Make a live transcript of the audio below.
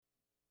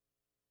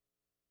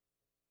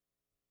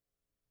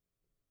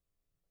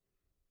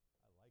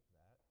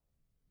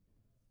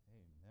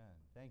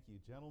Thank you,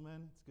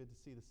 gentlemen. It's good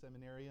to see the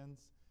seminarians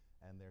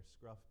and their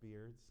scruff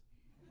beards.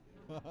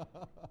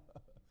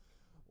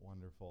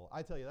 Wonderful.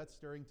 I tell you, that's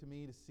stirring to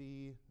me to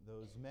see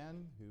those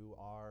men who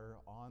are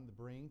on the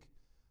brink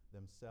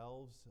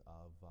themselves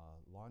of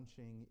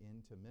launching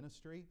into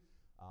ministry.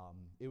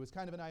 It was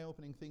kind of an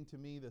eye-opening thing to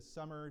me this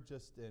summer,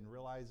 just in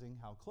realizing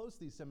how close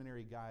these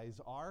seminary guys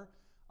are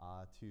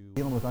to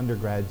dealing with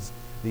undergrads.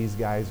 These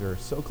guys are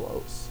so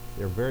close.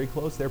 They're very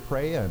close. They're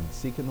praying,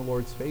 seeking the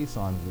Lord's face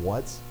on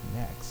what's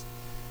next.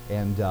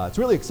 And it's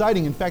really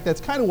exciting. In fact,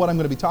 that's kind of what I'm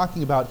going to be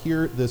talking about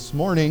here this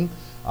morning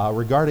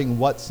regarding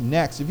what's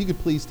next. If you could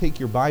please take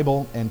your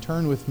Bible and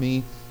turn with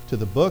me to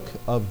the book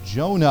of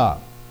Jonah.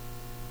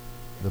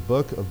 The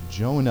book of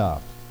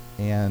Jonah.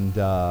 And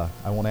I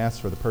won't ask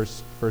for the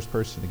first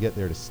person to get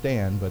there to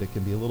stand, but it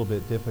can be a little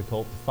bit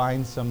difficult to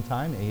find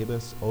sometime.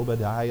 Amos,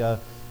 Obadiah,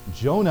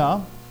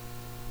 Jonah.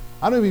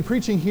 I'm going to be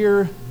preaching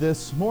here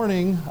this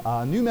morning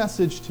a new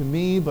message to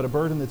me, but a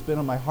burden that's been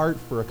on my heart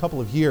for a couple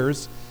of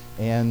years.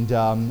 And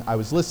I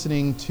was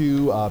listening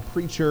to a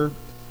preacher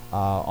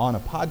on a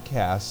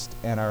podcast,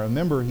 and I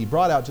remember he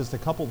brought out just a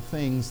couple of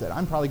things that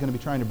I'm probably going to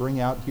be trying to bring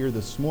out here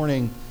this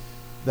morning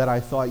that I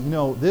thought,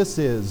 this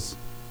is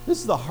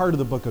the heart of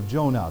the book of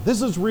Jonah.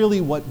 This is really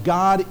what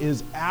God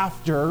is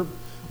after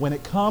when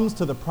it comes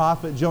to the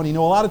prophet Jonah. A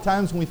lot of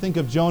times when we think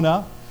of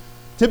Jonah,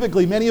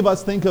 typically many of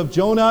us think of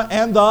Jonah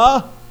and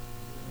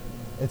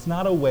it's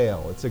not a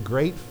whale. It's a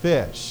great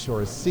fish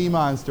or a sea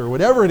monster,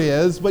 whatever it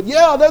is. But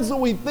yeah, that's what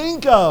we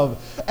think of.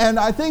 And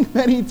I think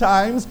many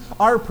times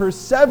our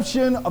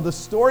perception of the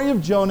story of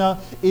Jonah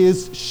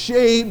is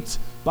shaped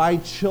by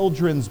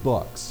children's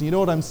books. You know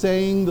what I'm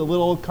saying? The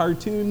little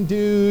cartoon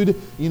dude,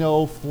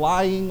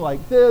 flying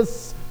like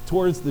this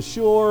towards the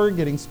shore,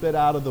 getting spit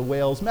out of the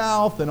whale's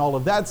mouth and all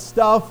of that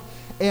stuff.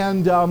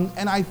 And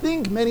I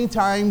think many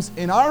times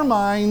in our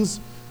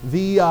minds,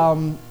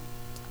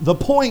 the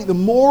point, the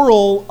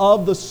moral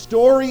of the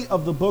story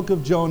of the book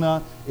of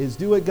Jonah is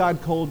do what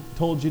God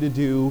told you to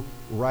do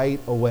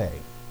right away.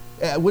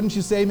 Wouldn't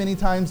you say many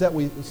times that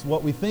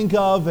what we think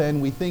of,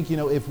 and we think,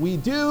 if we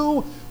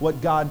do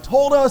what God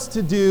told us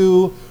to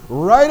do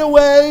right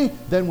away,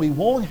 then we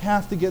won't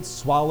have to get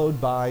swallowed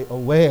by a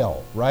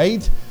whale,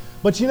 right?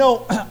 But I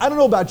don't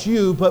know about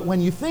you, but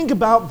when you think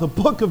about the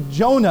book of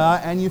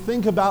Jonah and you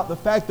think about the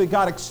fact that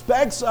God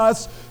expects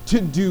us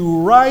to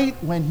do right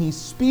when He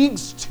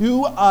speaks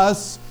to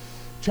us,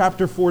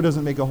 chapter 4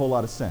 doesn't make a whole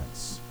lot of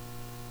sense.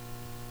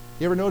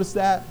 You ever notice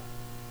that?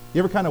 You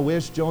ever kind of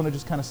wish Jonah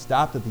just kind of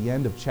stopped at the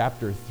end of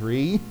chapter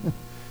 3? And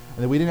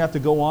that we didn't have to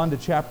go on to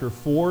chapter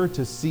 4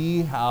 to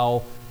see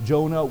how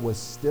Jonah was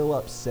still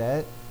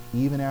upset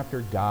even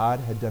after God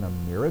had done a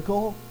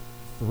miracle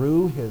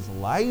through his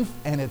life,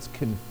 and it's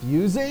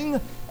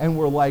confusing, and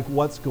we're like,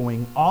 what's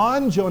going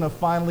on? Jonah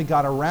finally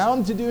got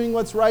around to doing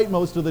what's right.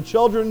 Most of the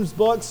children's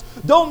books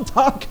don't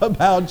talk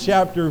about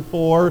chapter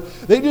 4.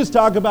 They just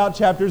talk about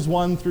chapters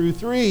 1 through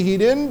 3. He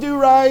didn't do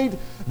right,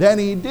 then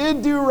he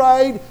did do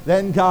right,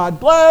 then God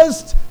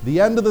blessed.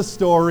 The end of the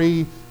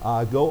story,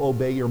 go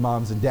obey your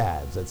moms and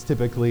dads. That's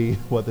typically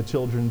what the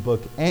children's book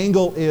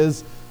angle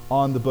is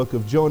on the book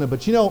of Jonah.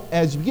 But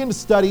as you begin to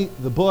study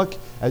the book,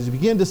 as you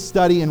begin to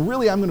study, and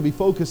really I'm going to be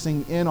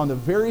focusing in on the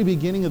very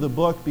beginning of the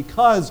book,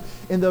 because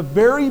in the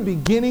very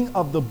beginning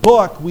of the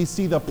book we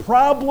see the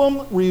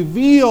problem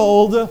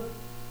revealed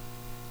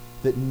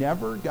that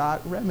never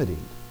got remedied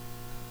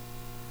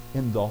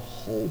in the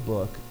whole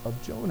book of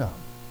Jonah.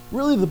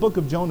 Really, the book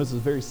of Jonah is a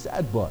very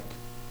sad book.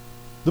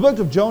 The book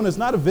of Jonah is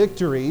not a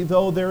victory,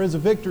 though there is a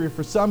victory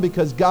for some,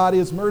 because God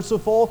is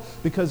merciful,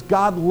 because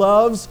God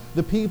loves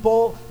the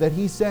people that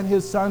He sent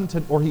His Son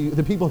to,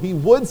 the people He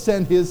would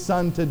send His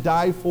Son to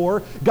die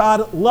for.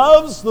 God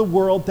loves the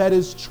world, that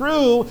is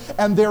true,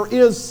 and there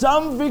is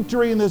some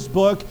victory in this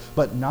book,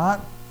 but not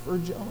for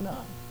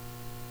Jonah.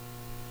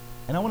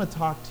 And I want to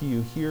talk to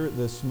you here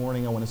this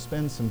morning. I want to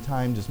spend some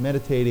time just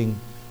meditating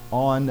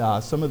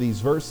on some of these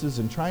verses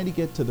and trying to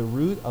get to the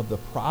root of the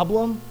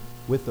problem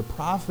with the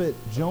prophet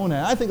Jonah.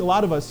 And I think a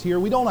lot of us here,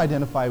 we don't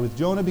identify with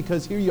Jonah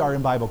because here you are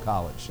in Bible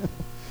college.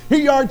 Here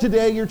you are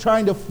today, you're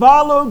trying to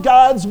follow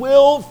God's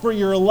will for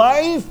your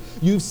life.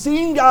 You've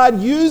seen God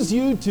use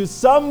you to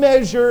some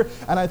measure,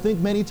 and I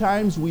think many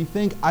times we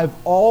think, I've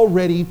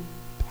already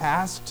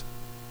passed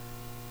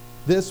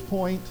this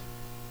point.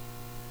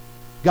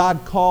 God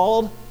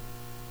called,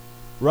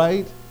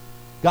 right?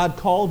 God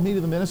called me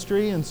to the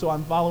ministry, and so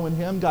I'm following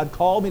Him. God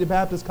called me to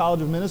Baptist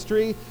College of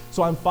Ministry,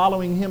 so I'm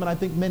following Him. And I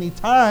think many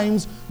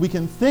times we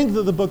can think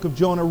that the book of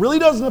Jonah really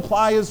doesn't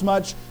apply as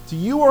much to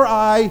you or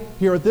I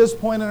here at this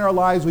point in our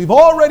lives. We've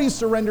already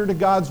surrendered to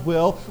God's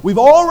will. We've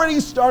already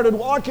started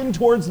walking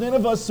towards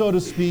Nineveh, so to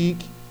speak.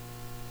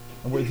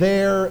 And we're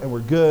there, and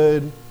we're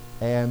good.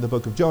 And the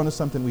book of Jonah is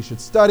something we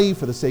should study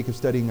for the sake of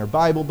studying our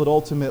Bible, but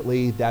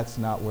ultimately that's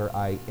not where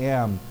I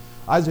am.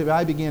 As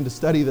I began to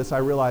study this, I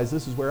realized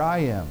this is where I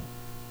am.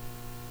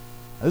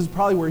 This is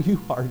probably where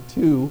you are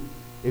too,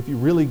 if you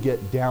really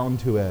get down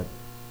to it.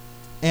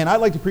 And I'd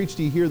like to preach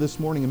to you here this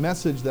morning a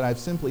message that I've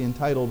simply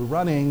entitled,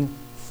 Running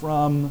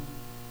from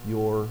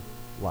Your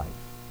Life.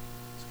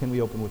 Can we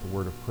open with a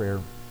word of prayer?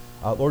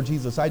 Lord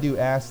Jesus, I do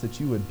ask that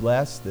you would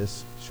bless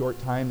this short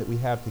time that we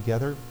have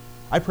together.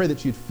 I pray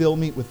that you'd fill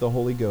me with the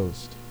Holy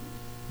Ghost.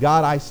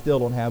 God, I still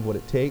don't have what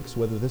it takes,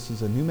 whether this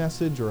is a new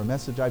message or a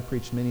message I've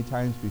preached many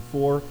times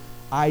before.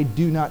 I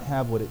do not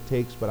have what it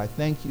takes, but I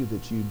thank you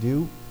that you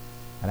do.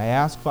 And I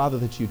ask, Father,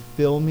 that you'd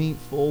fill me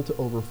full to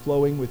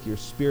overflowing with your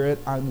Spirit.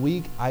 I'm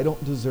weak. I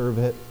don't deserve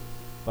it.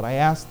 But I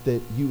ask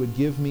that you would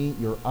give me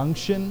your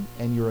unction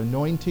and your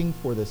anointing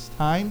for this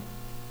time.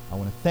 I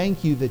want to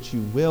thank you that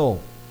you will.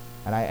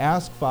 And I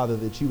ask, Father,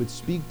 that you would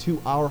speak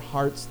to our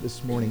hearts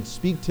this morning.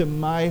 Speak to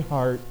my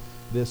heart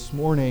this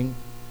morning.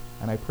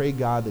 And I pray,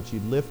 God, that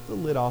you'd lift the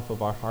lid off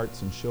of our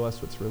hearts and show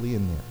us what's really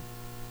in there.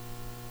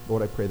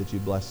 Lord, I pray that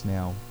you'd bless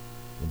now.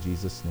 In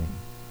Jesus' name,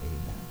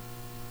 amen.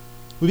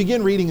 We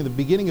begin reading in the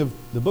beginning of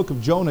the book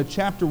of Jonah,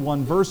 chapter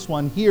 1, verse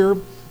 1 here.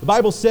 The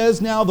Bible says,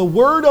 "Now the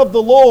word of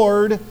the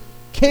Lord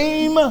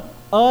came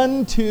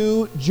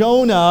unto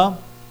Jonah,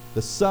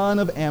 the son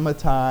of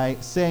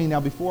Amittai, saying," now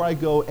before I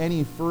go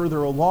any further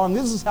along,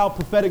 this is how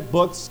prophetic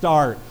books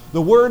start.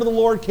 The word of the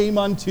Lord came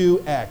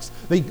unto X.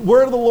 The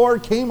word of the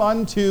Lord came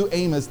unto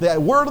Amos. The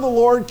word of the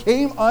Lord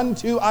came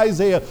unto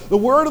Isaiah. The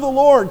word of the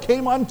Lord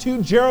came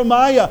unto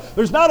Jeremiah.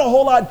 There's not a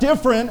whole lot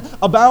different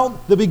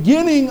about the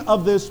beginning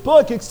of this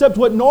book, except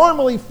what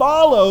normally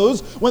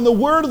follows when the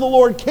word of the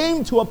Lord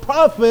came to a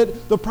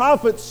prophet, the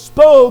prophet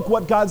spoke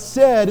what God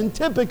said. And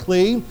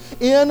typically,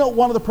 in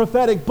one of the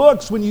prophetic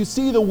books, when you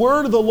see the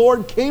word of the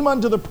Lord came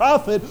unto the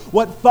prophet,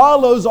 what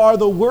follows are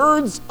the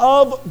words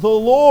of the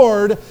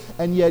Lord.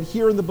 And yet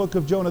here in the book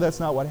of Jonah,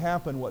 that's not what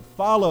happened. What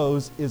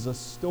follows is a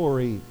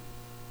story.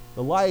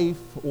 The life,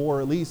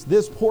 or at least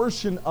this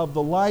portion of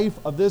the life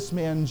of this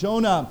man,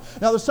 Jonah.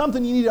 Now, there's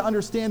something you need to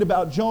understand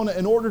about Jonah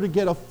in order to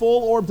get a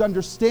full-orbed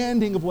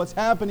understanding of what's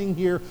happening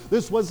here.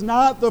 This was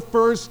not the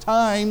first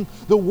time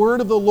the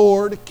word of the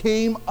Lord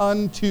came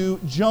unto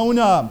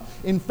Jonah.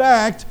 In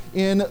fact,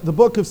 in the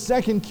book of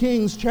 2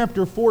 Kings,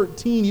 chapter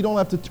 14, you don't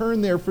have to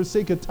turn there for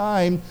sake of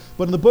time,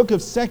 but in the book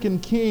of 2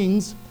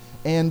 Kings,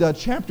 and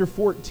chapter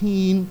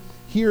 14,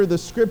 here the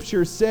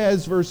scripture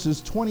says,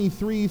 verses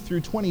 23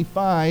 through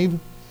 25,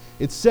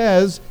 it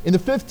says, "In the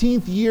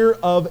 15th year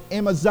of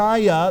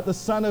Amaziah, the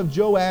son of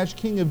Joash,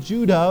 king of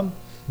Judah,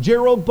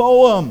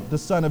 Jeroboam, the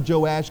son of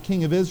Joash,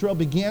 king of Israel,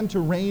 began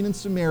to reign in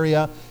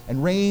Samaria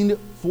and reigned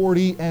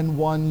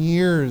 41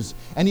 years.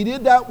 And he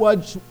did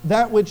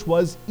that which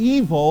was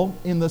evil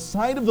in the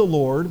sight of the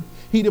Lord.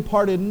 He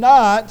departed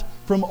not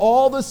from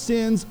all the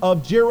sins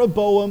of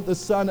Jeroboam, the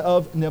son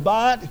of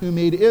Nebat, who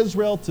made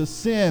Israel to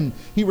sin.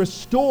 He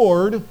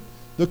restored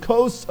the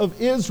coasts of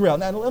Israel."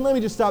 Now, let me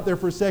just stop there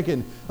for a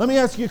second. Let me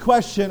ask you a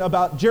question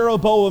about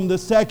Jeroboam the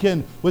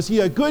second. Was he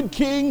a good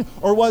king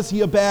or was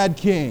he a bad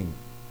king?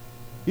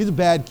 He's a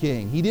bad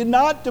king. He did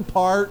not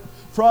depart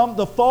from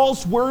the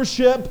false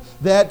worship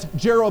that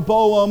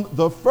Jeroboam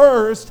the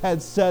first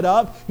had set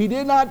up. He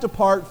did not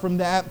depart from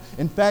that.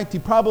 In fact, he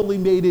probably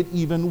made it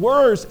even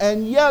worse.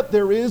 And yet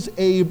there is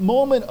a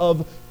moment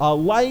of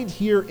light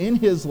here in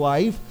his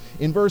life.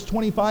 In verse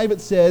 25 it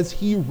says,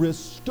 "He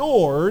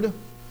restored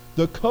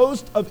the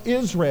coast of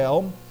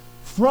Israel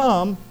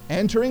from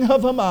entering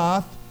of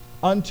Hamath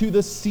unto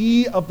the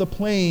sea of the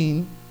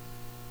plain,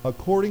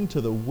 according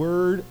to the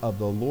word of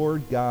the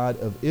Lord God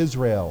of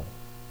Israel,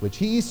 which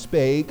he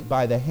spake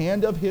by the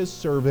hand of his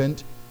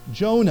servant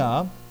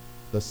Jonah,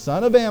 the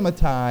son of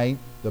Amittai,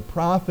 the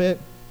prophet,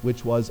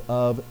 which was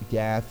of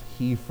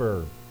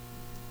Gath-hepher."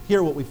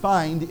 Here what we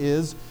find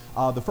is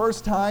the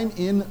first time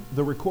in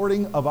the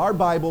recording of our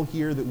Bible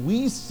here that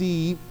we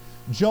see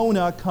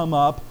Jonah come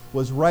up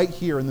was right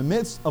here in the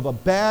midst of a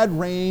bad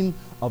reign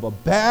of a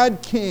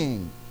bad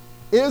king.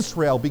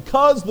 Israel,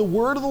 because the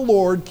word of the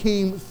Lord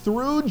came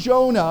through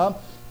Jonah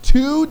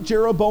to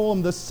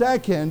Jeroboam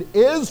II,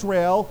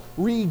 Israel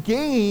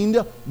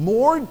regained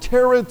more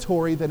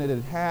territory than it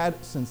had had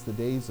since the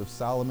days of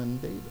Solomon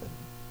and David.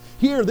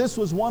 Here, this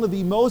was one of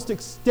the most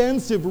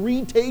extensive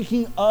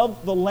retaking of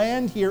the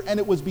land here, and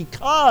it was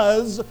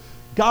because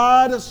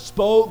God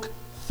spoke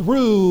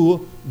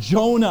through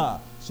Jonah.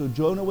 So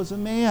Jonah was a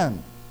man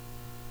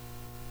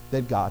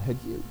that God had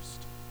used.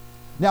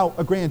 Now,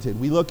 granted,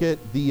 we look at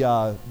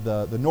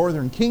the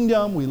northern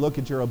kingdom, we look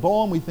at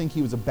Jeroboam, we think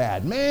he was a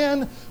bad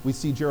man. We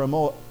see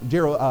Jonah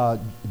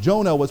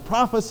was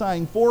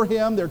prophesying for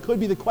him. There could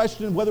be the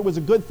question of whether it was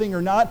a good thing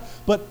or not,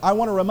 but I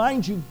want to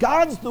remind you,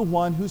 God's the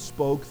one who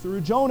spoke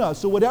through Jonah.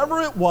 So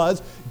whatever it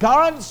was,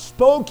 God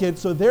spoke it,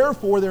 so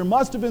therefore there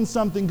must have been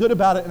something good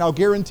about it, and I'll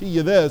guarantee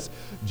you this,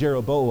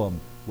 Jeroboam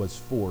was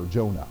for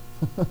Jonah.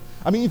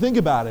 I mean, you think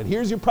about it.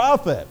 Here's your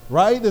prophet,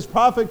 right? This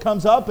prophet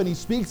comes up and he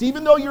speaks,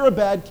 even though you're a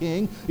bad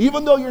king,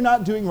 even though you're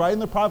not doing right, and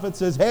the prophet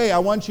says, "Hey, I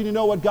want you to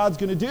know what God's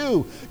going to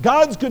do.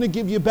 God's going to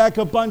give you back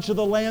a bunch of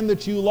the land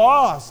that you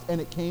lost." And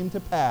it came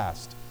to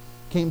pass.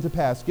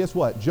 Guess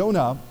what?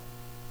 Jonah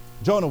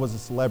was a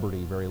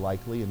celebrity, very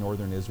likely, in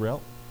northern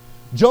Israel.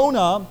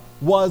 Jonah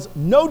was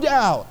no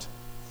doubt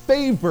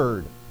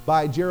favored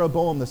by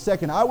Jeroboam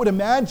II. I would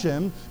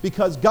imagine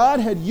because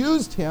God had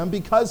used him,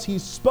 because he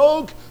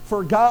spoke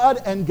for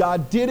God and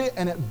God did it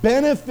and it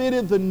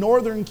benefited the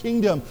northern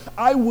kingdom,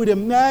 I would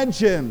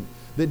imagine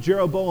that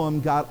Jeroboam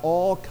got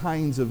all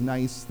kinds of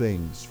nice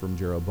things from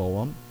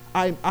Jeroboam.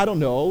 I don't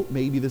know,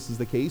 maybe this is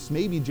the case.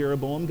 Maybe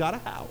Jeroboam got a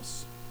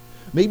house.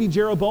 Maybe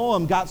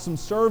Jeroboam got some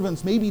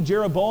servants. Maybe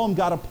Jeroboam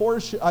got a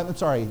portion,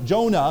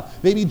 Jonah.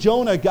 Maybe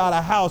Jonah got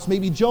a house.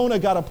 Maybe Jonah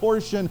got a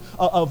portion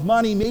of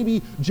money.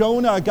 Maybe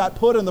Jonah got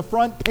put on the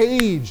front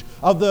page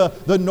of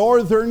the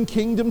Northern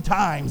Kingdom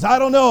Times. I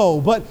don't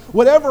know. But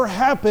whatever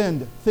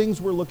happened,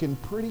 things were looking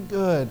pretty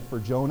good for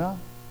Jonah.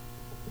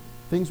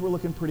 Things were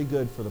looking pretty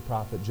good for the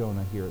prophet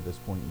Jonah here at this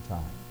point in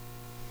time.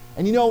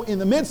 And you know, in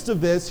the midst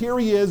of this, here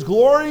he is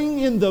glorying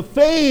in the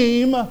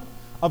fame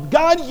of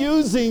God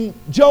using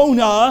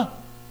Jonah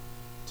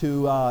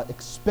to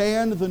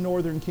expand the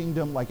northern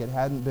kingdom like it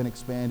hadn't been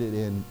expanded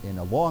in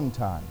a long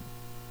time.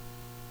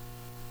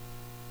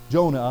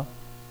 Jonah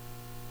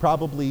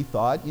probably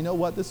thought, you know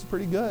what, this is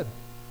pretty good.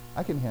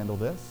 I can handle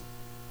this.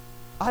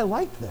 I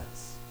like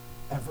this.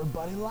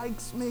 Everybody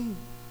likes me.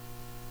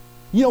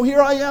 You know,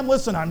 here I am,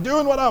 listen, I'm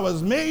doing what I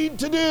was made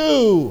to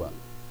do.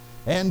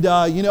 And,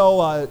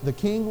 the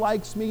king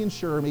likes me, and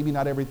sure, maybe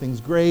not everything's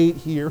great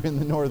here in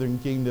the northern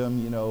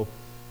kingdom,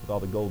 with all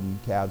the golden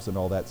calves and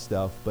all that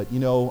stuff. But,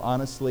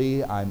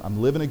 honestly,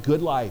 I'm living a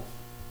good life.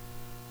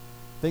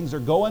 Things are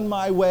going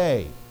my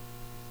way.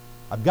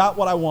 I've got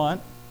what I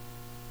want.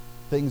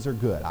 Things are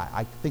good.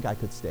 I think I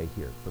could stay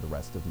here for the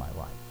rest of my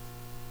life.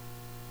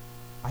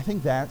 I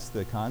think that's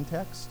the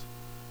context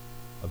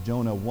of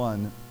Jonah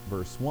 1,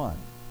 verse 1.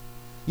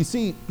 You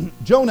see,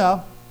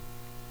 Jonah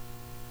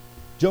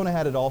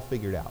had it all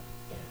figured out.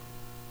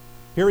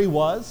 Here he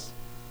was.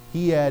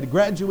 He had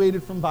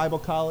graduated from Bible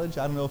college.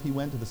 I don't know if he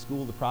went to the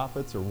school of the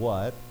prophets or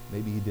what.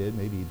 Maybe he did,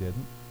 maybe he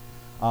didn't.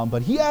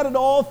 But he had it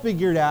all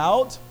figured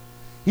out.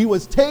 He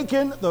was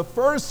taking the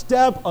first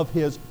step of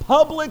his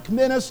public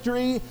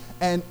ministry,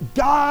 and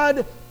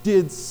God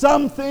did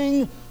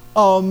something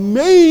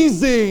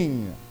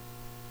amazing.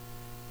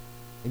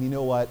 And you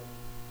know what?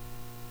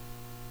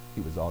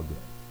 He was all good.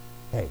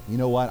 Hey, you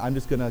know what? I'm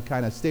just going to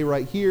kind of stay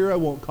right here. I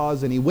won't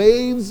cause any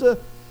waves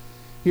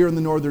here in the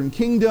northern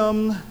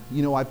kingdom.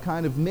 I've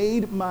kind of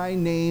made my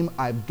name.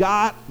 I've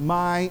got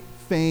my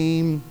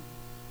fame.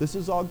 This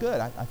is all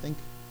good. I think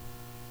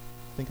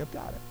I've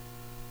got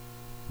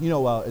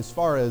it. As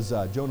far as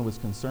Jonah was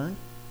concerned,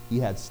 he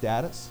had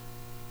status.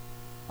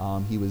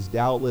 He was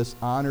doubtless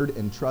honored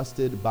and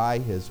trusted by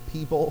his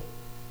people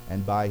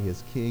and by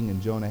his king,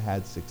 and Jonah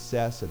had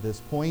success at this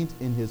point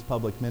in his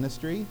public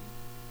ministry.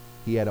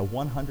 He had a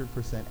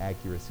 100%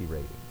 accuracy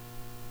rating.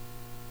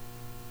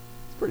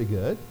 It's pretty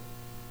good.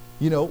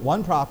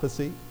 One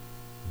prophecy.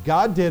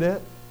 God did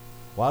it.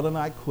 Why don't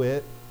I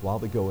quit while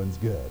the going's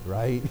good,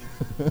 right?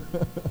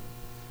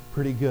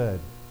 Pretty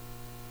good.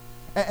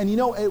 And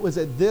it was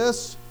at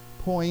this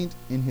point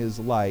in his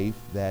life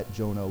that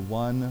Jonah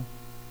 1,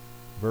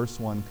 verse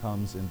 1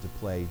 comes into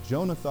play.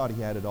 Jonah thought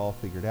he had it all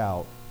figured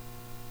out.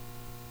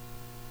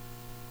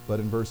 But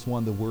in verse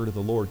 1, the word of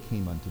the Lord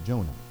came unto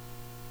Jonah,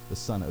 the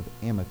son of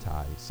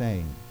Amittai,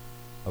 saying,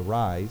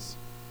 Arise,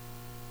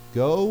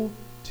 go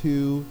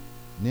to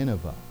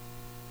Nineveh,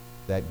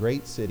 that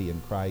great city,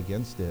 and cry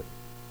against it,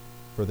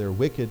 for their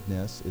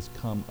wickedness is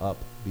come up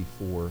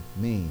before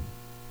me.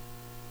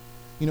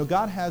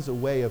 God has a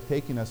way of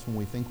taking us when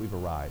we think we've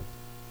arrived.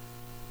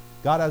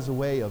 God has a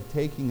way of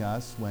taking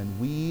us when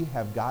we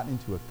have gotten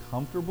into a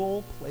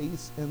comfortable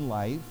place in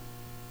life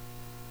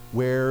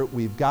where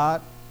we've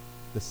got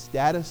the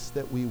status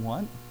that we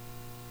want,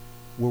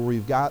 where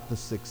we've got the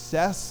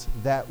success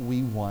that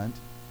we want,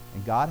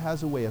 and God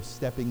has a way of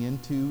stepping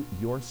into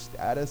your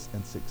status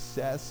and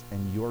success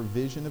and your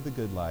vision of the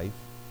good life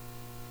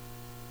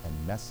and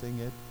messing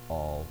it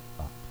all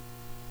up.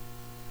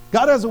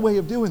 God has a way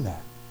of doing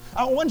that.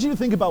 I want you to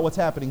think about what's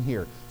happening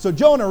here. So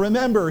Jonah,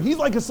 remember, he's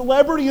like a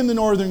celebrity in the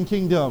northern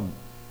kingdom.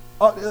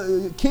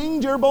 King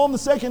Jeroboam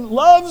II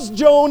loves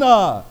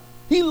Jonah.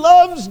 He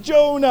loves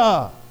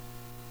Jonah.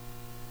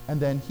 And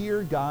then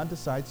here God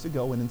decides to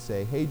go in and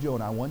say, hey,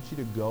 Jonah, I want you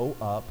to go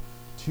up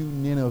to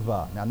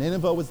Nineveh. Now,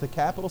 Nineveh was the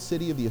capital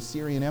city of the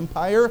Assyrian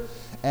Empire,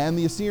 and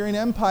the Assyrian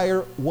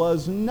Empire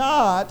was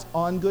not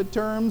on good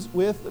terms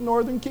with the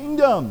northern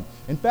kingdom.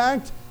 In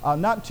fact,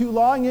 not too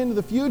long into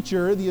the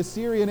future, the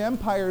Assyrian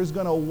Empire is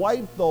going to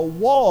wipe the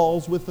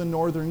walls with the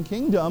northern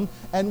kingdom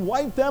and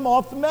wipe them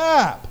off the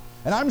map.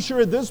 And I'm sure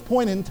at this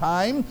point in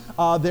time,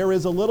 there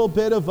is a little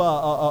bit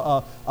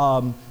of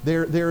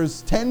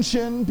there's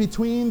tension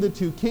between the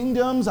two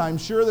kingdoms. I'm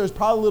sure there's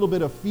probably a little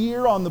bit of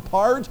fear on the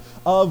part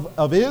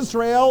of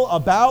Israel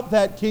about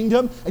that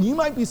kingdom. And you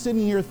might be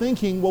sitting here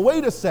thinking, well,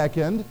 wait a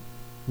second.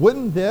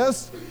 Wouldn't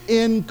this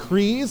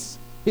increase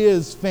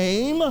his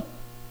fame?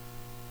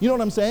 You know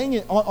what I'm saying?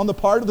 On the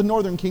part of the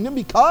northern kingdom?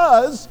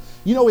 Because,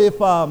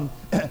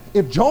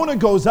 if Jonah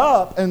goes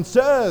up and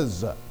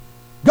says,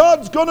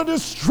 God's going to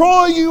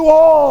destroy you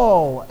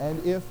all.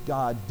 And if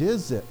God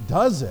does it,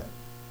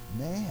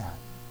 man,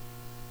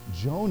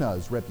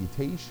 Jonah's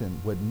reputation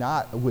would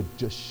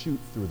just shoot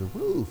through the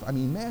roof. I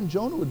mean, man,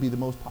 Jonah would be the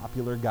most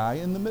popular guy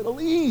in the Middle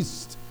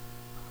East.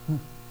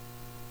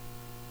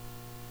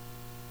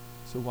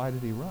 So why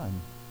did he run?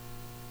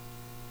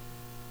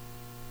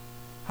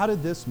 How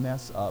did this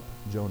mess up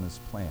Jonah's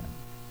plan?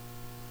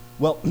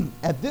 Well,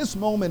 at this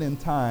moment in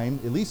time,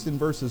 at least in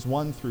verses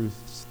 1 through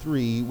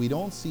 3, we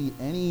don't see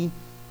any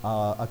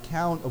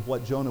account of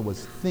what Jonah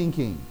was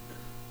thinking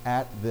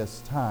at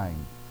this time.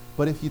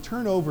 But if you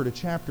turn over to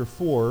chapter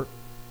 4,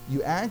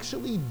 you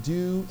actually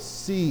do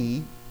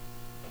see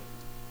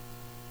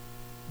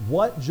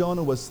what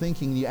Jonah was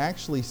thinking. You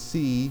actually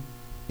see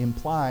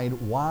implied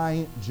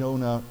why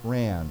Jonah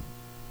ran.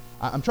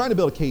 I'm trying to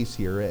build a case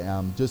here,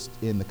 just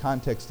in the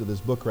context of this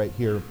book right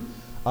here.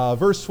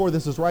 Verse 4,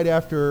 this is right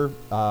after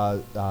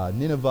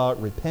Nineveh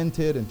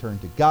repented and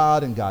turned to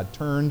God, and God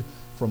turned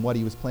from what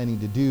he was planning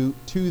to do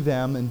to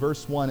them. In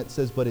verse 1, it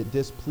says, "But it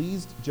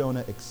displeased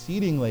Jonah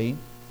exceedingly,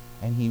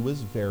 and he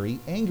was very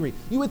angry."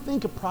 You would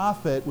think a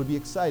prophet would be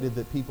excited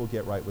that people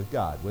get right with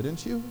God,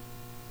 wouldn't you?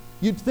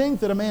 You'd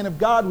think that a man of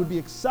God would be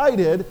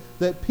excited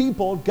that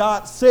people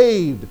got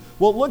saved.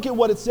 Well, look at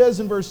what it says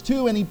in verse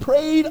 2. "And he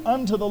prayed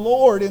unto the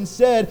Lord and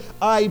said,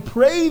 I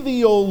pray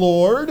thee, O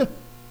Lord,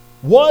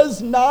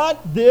 was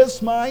not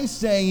this my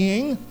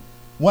saying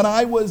when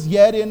I was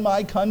yet in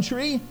my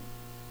country?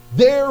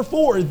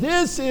 Therefore,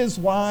 this is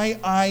why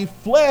I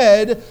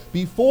fled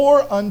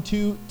before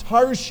unto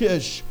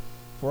Tarshish,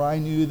 for I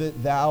knew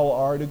that thou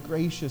art a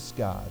gracious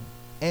God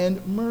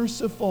and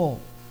merciful,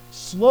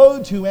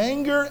 slow to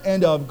anger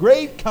and of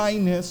great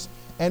kindness,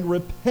 and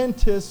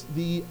repentest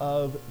thee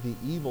of the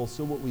evil."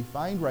 So what we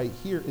find right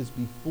here is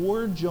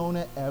before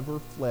Jonah ever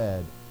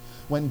fled,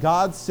 when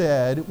God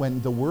said,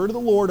 when the word of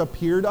the Lord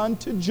appeared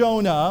unto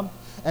Jonah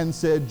and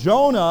said,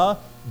 "Jonah,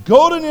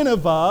 go to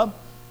Nineveh,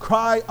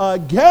 cry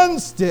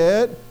against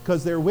it,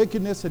 because their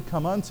wickedness had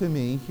come unto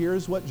me,"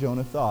 here's what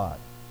Jonah thought.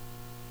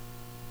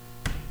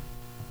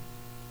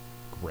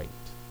 Great.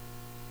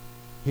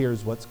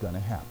 Here's what's going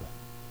to happen.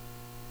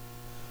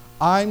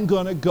 I'm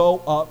going to go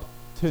up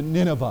to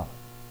Nineveh.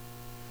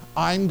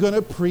 I'm going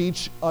to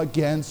preach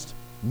against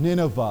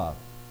Nineveh.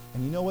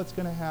 And you know what's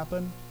going to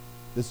happen?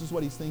 This is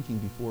what he's thinking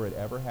before it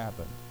ever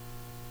happened.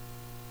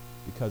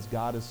 Because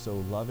God is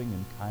so loving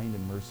and kind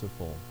and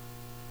merciful,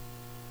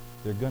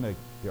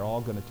 they're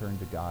all going to turn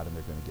to God and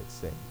they're going to get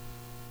saved.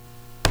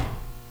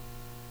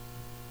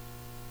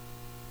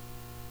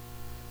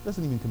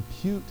 Doesn't even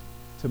compute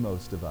to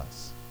most of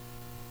us.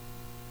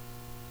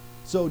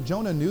 So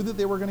Jonah knew that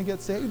they were going to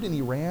get saved and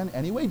he ran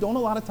anyway. Don't a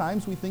lot of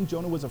times we think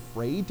Jonah was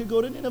afraid to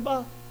go to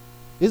Nineveh?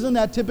 Isn't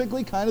that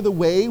typically kind of the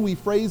way we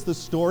phrase the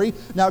story?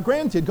 Now,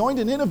 granted, going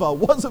to Nineveh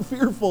was a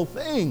fearful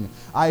thing.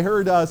 I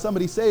heard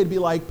somebody say it'd be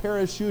like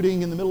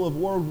parachuting in the middle of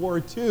World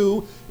War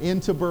II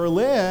into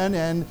Berlin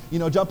and,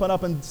 jumping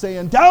up and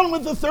saying, "Down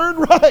with the Third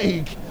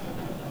Reich!"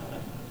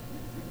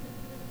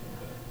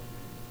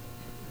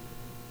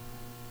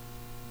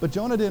 But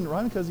Jonah didn't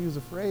run because he was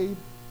afraid.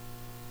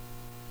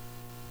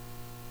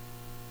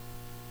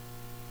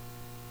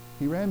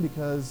 He ran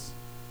because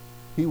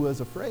he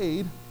was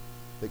afraid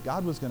that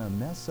God was going to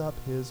mess up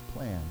his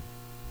plan.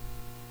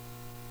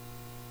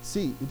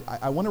 See,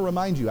 I want to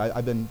remind you,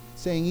 I've been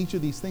saying each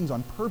of these things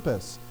on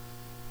purpose.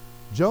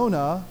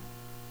 Jonah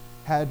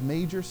had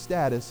major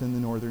status in the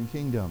northern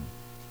kingdom.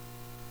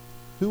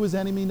 Who was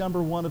enemy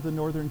number one of the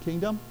northern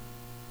kingdom?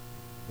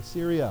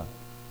 Assyria.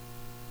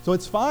 So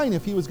it's fine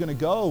if he was going to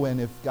go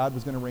and if God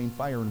was going to rain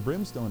fire and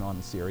brimstone on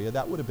Assyria.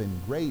 That would have been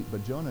great,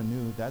 but Jonah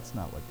knew that's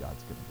not what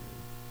God's going to do.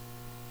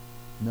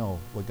 No,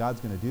 what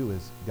God's going to do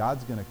is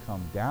God's going to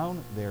come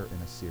down there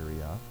in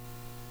Assyria,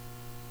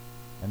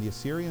 and the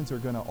Assyrians are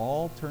going to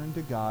all turn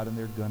to God and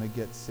they're going to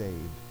get saved.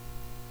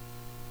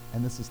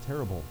 And this is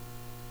terrible.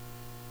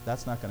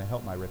 That's not going to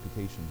help my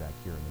reputation back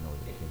here in the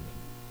northern kingdom.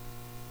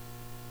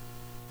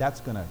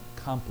 That's going to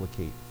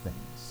complicate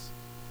things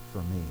for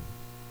me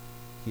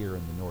here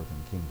in the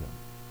northern kingdom.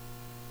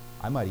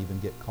 I might even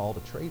get called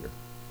a traitor.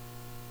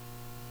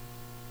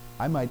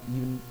 I might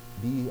even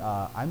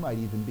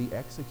be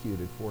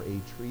executed for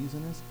a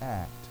treasonous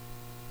act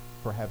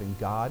for having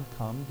God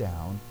come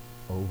down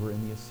over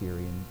in the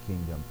Assyrian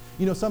kingdom.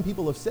 Some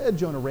people have said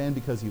Jonah ran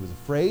because he was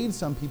afraid.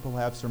 Some people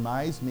have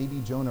surmised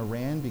maybe Jonah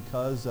ran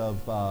because of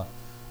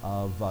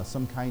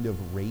some kind of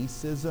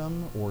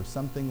racism or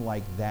something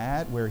like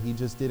that, where he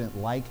just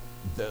didn't like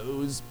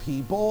those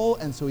people,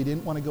 and so he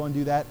didn't want to go and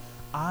do that.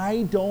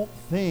 I don't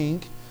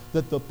think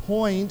that the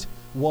point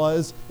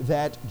was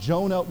that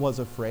Jonah was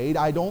afraid.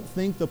 I don't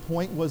think the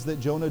point was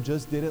that Jonah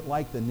just didn't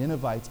like the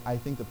Ninevites. I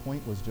think the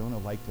point was Jonah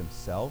liked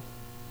himself.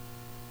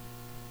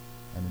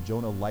 And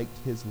Jonah liked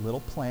his little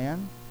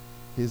plan,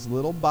 his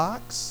little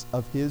box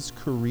of his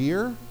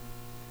career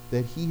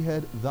that he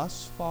had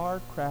thus far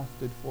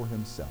crafted for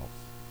himself.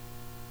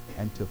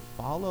 And to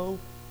follow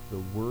the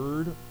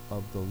word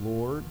of the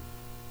Lord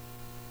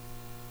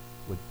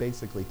would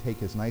basically take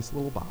his nice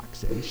little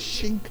box and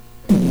shink,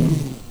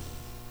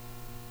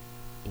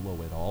 blow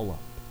it all up.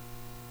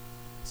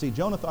 See,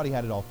 Jonah thought he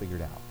had it all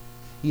figured out.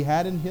 He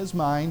had in his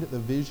mind the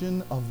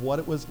vision of what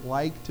it was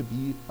like to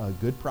be a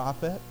good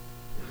prophet,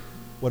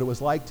 what it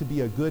was like to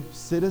be a good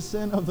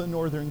citizen of the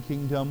northern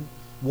kingdom,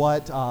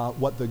 what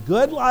the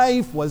good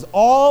life was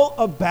all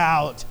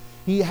about.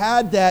 He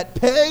had that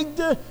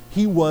pegged.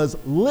 He was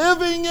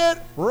living it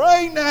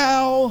right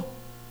now.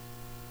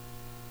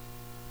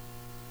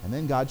 And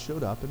then God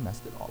showed up and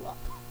messed it all up.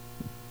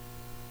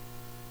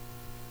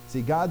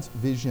 See, God's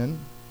vision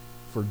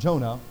for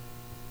Jonah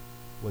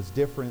was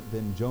different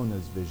than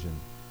Jonah's vision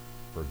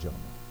for Jonah.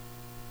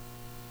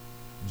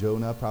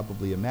 Jonah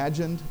probably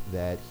imagined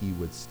that he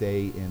would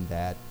stay in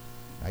that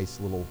nice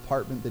little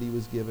apartment that he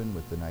was given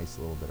with the nice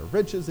little bit of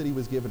riches that he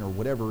was given, or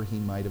whatever he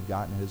might have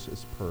gotten as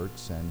his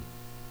perks, and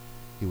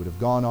he would have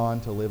gone on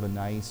to live a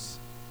nice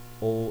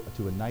old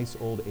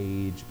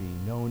age,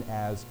 being known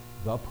as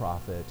the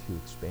prophet who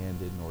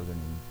expanded northern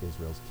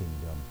Israel's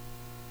kingdom,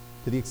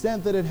 to the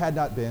extent that it had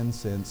not been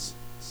since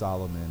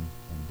Solomon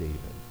and David.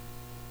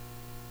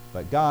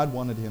 But God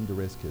wanted him to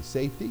risk his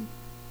safety.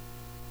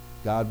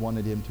 God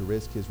wanted him to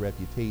risk his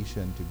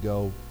reputation to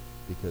go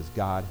because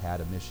God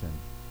had a mission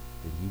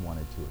that he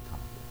wanted to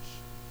accomplish.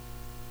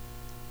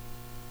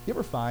 You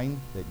ever find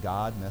that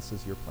God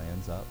messes your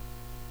plans up?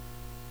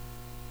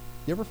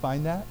 You ever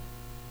find that?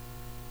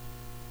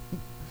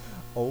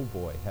 Oh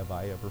boy, have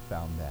I ever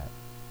found that.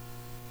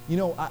 You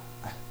know,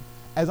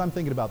 as I'm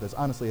thinking about this,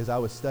 honestly, as I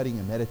was studying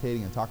and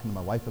meditating and talking to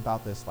my wife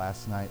about this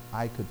last night,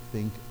 I could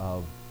think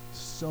of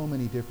so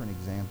many different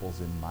examples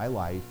in my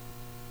life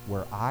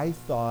where I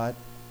thought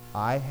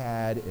I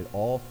had it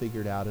all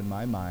figured out in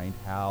my mind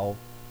how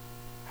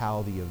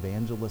the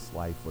evangelist's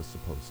life was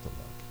supposed to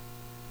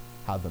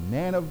look, how the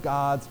man of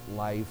God's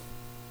life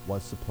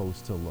was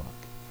supposed to look,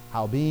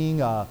 how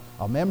being a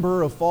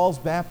member of Falls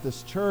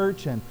Baptist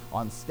Church and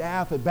on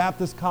staff at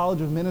Baptist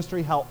College of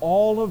Ministry, how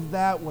all of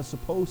that was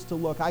supposed to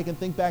look. I can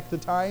think back to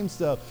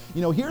times,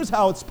 here's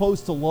how it's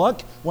supposed to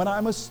look when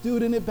I'm a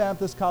student at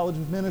Baptist College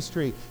of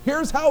Ministry.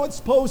 Here's how it's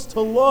supposed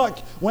to look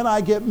when I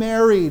get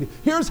married.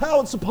 Here's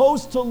how it's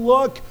supposed to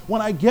look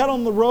when I get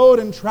on the road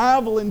and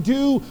travel and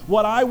do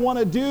what I want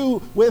to do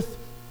with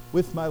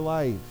my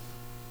life.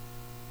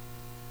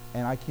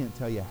 And I can't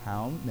tell you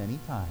how many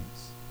times,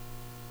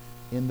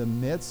 in the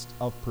midst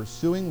of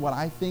pursuing what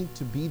I think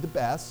to be the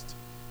best,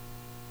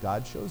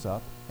 God shows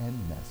up and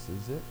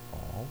messes it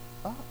all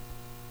up.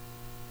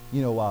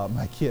 You know,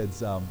 my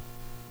kids,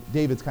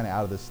 David's kind of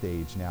out of the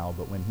stage now,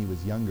 but when he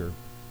was younger,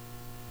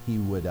 he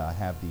would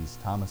have these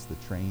Thomas the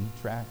Train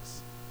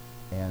tracks,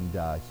 and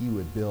he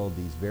would build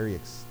these very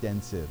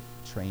extensive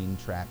train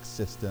track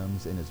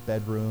systems in his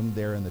bedroom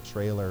there in the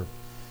trailer.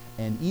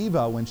 And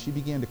Eva, when she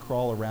began to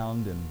crawl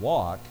around and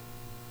walk,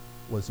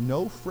 was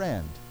no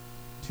friend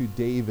to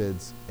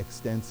David's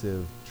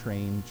extensive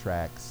train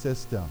track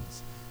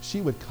systems.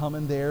 She would come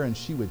in there and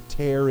she would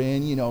tear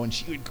in, and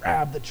she would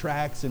grab the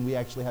tracks, and we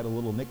actually had a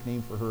little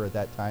nickname for her at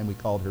that time. We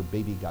called her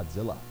Baby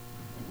Godzilla.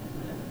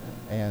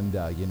 And,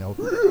 and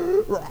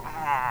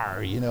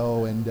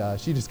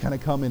she'd just kind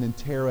of come in and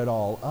tear it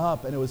all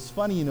up. And it was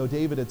funny,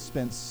 David had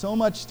spent so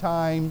much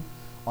time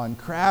on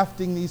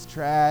crafting these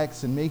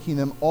tracks and making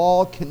them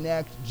all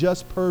connect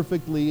just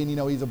perfectly. And,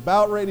 he's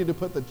about ready to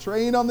put the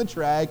train on the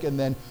track, and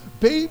then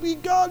Baby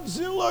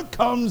Godzilla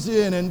comes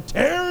in and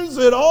tears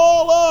it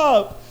all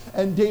up.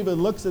 And David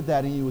looks at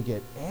that and he would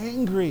get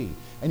angry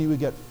and he would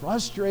get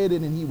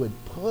frustrated and he would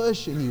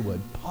push and he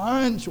would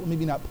punch. Well,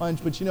 maybe not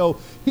punch, but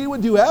he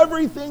would do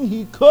everything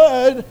he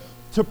could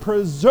to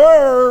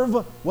preserve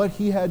what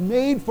he had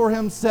made for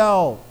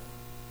himself.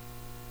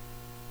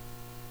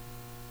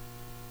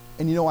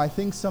 And I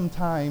think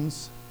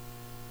sometimes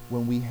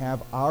when we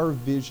have our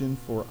vision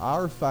for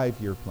our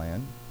 5-year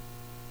plan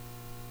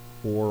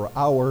or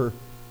our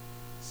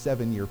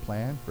 7-year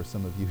plan for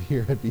some of you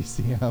here at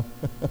BCM,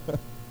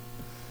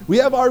 we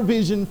have our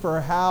vision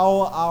for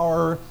how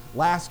our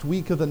last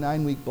week of the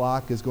 9-week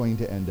block is going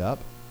to end up,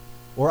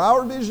 or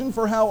our vision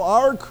for how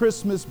our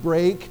Christmas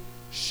break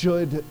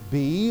should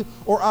be,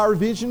 or our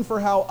vision for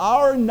how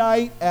our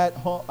night at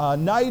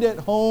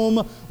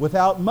home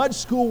without much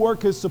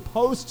schoolwork is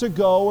supposed to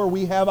go, or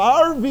we have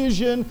our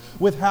vision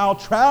with how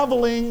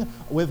traveling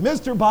with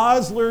Mr.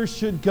 Bosler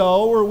should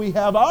go, or we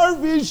have our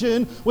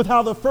vision with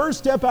how the first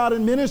step out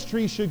in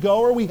ministry should go,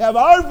 or we have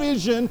our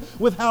vision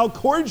with how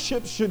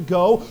courtship should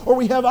go, or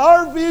we have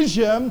our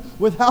vision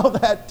with how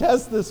that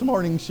test this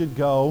morning should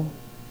go.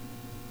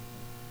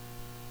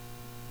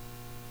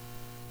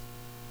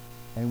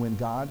 And when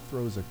God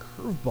throws a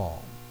curveball,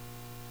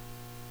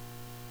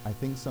 I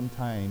think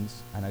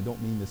sometimes, and I don't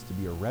mean this to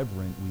be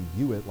irreverent, we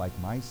view it like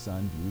my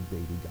son viewed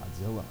Baby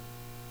Godzilla.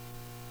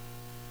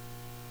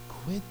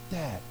 Quit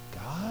that,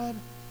 God.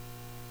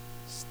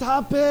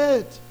 Stop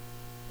it.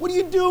 What are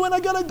you doing? I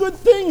got a good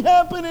thing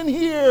happening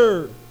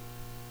here.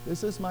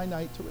 This is my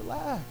night to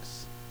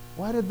relax.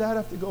 Why did that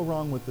have to go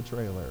wrong with the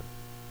trailer?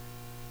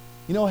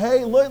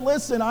 Hey,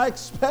 listen, I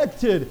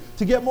expected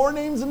to get more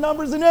names and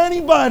numbers than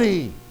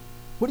anybody.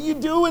 What are you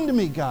doing to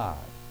me, God?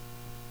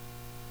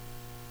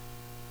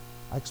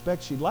 I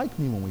expect she'd like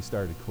me when we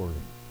started courting.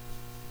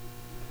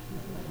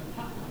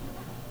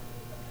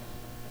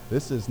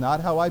 This is not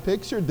how I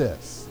pictured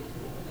this.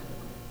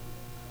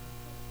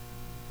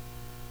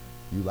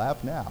 You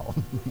laugh now.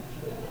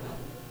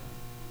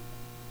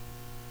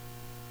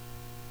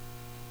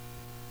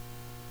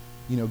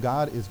 You know,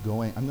 God is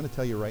going, I'm going to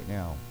tell you right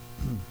now,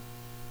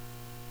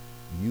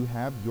 you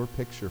have your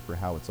picture for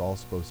how it's all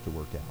supposed to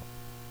work out.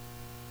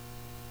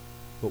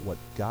 But what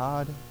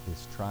God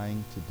is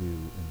trying to do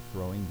in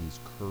throwing these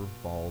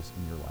curveballs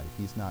in your life,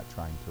 he's not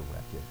trying to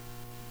wreck it.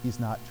 He's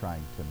not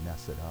trying to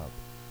mess it up.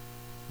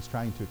 He's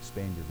trying to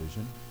expand your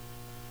vision.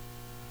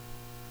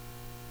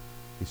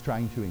 He's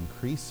trying to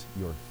increase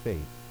your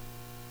faith.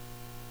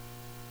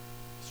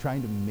 He's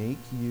trying to make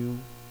you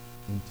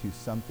into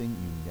something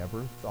you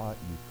never thought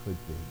you could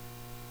be.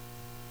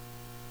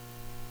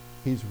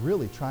 He's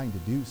really trying to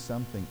do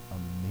something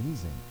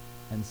amazing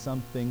and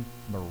something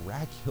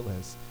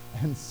miraculous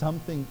and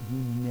something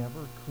you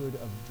never could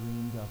have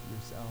dreamed of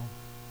yourself.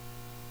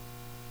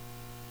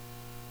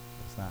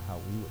 That's not how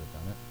we would have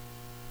done it.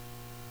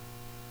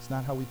 It's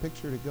not how we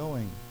pictured it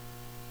going.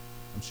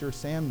 I'm sure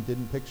Sam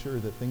didn't picture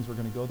that things were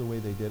going to go the way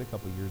they did a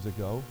couple years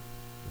ago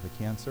with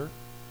the cancer.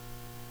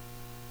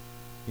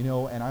 You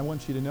know, and I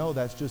want you to know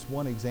that's just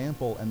one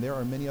example, and there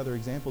are many other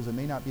examples. It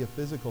may not be a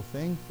physical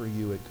thing for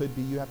you. It could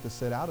be you have to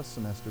sit out a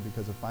semester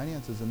because of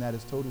finances, and that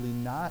is totally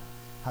not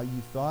how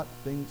you thought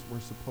things were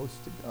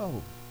supposed to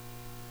go.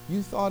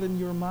 You thought in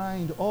your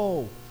mind,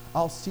 oh,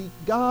 I'll seek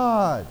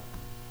God.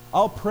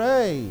 I'll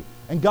pray,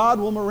 and God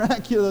will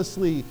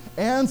miraculously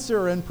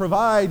answer and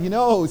provide,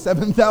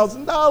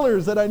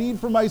 $7,000 that I need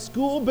for my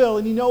school bill.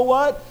 And you know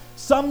what?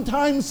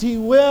 Sometimes he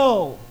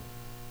will.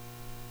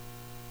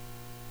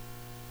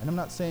 And I'm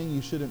not saying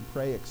you shouldn't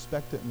pray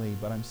expectantly,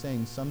 but I'm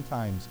saying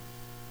sometimes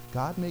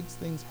God makes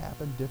things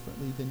happen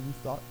differently than you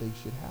thought they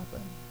should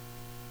happen.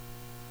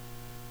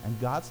 And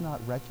God's not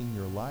wrecking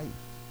your life.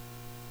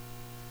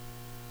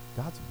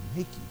 God's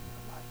making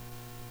your life.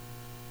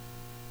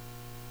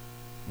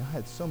 I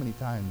had so many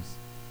times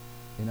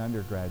in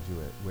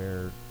undergraduate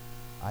where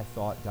I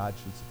thought God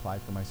should supply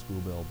for my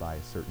school bill by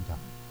a certain time.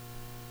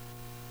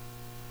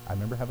 I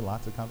remember having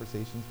lots of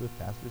conversations with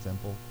Pastor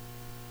Zempel.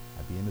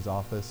 I'd be in his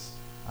office,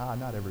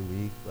 not every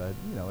week, but,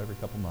 every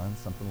couple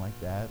months, something like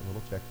that, a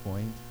little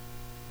checkpoint.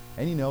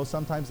 And,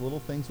 sometimes little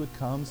things would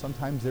come.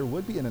 Sometimes there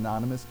would be an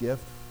anonymous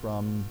gift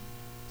from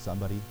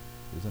somebody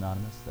who's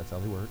anonymous. That's how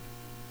they work.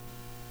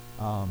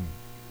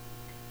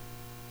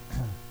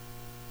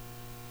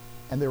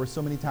 And there were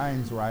so many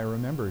times where I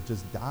remember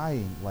just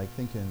dying, like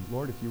thinking,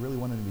 Lord, if you really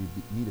wanted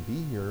me to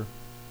be here,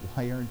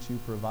 why aren't you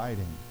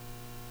providing?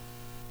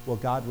 Well,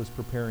 God was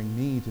preparing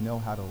me to know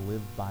how to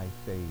live by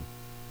faith.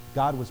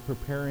 God was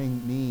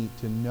preparing me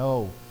to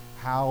know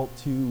how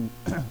to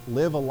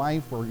live a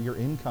life where your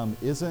income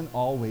isn't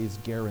always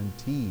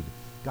guaranteed.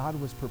 God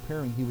was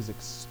preparing. He was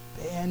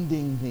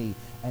expanding me.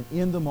 And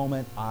in the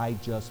moment, I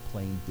just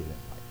plain didn't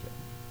like it.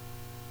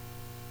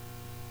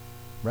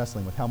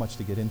 Wrestling with how much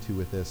to get into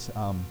with this.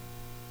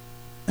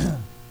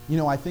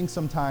 I think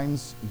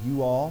sometimes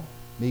you all,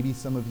 maybe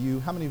some of you,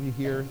 how many of you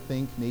here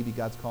think maybe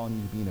God's calling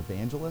you to be an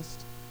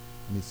evangelist?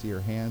 Let me see your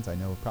hands. I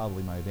know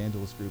probably my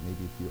evangelist group,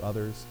 maybe a few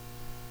others.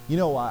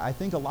 I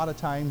think a lot of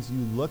times you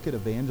look at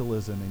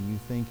evangelism and you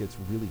think it's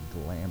really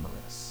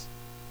glamorous.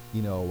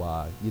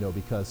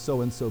 Because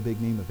so-and-so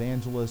big name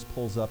evangelist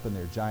pulls up in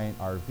their giant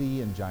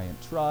RV and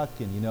giant truck,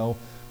 and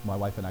my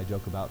wife and I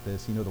joke about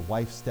this. The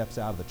wife steps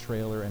out of the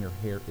trailer and her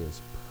hair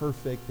is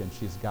perfect, and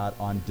she's got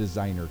on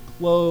designer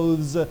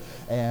clothes,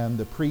 and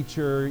the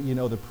preacher,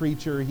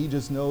 he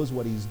just knows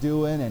what he's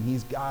doing, and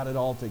he's got it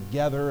all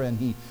together,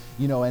 and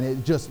and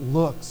it just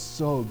looks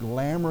so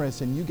glamorous,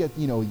 and you get,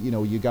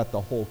 you got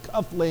the whole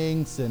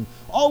cufflinks and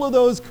all of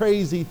those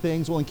crazy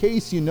things. Well, in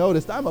case you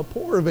noticed, I'm a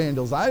poor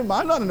evangelist. I'm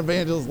not an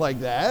evangelist like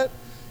that.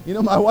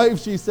 My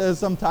wife, she says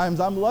sometimes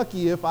I'm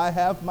lucky if I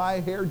have my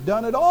hair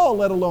done at all,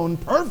 let alone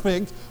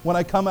perfect, when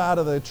I come out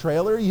of the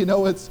trailer.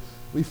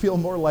 We feel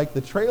more like the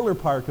trailer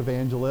park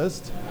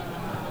evangelist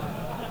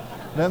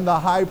than the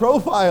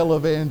high-profile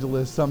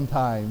evangelist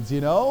sometimes,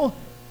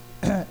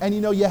 And,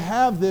 you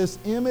have this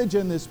image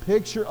and this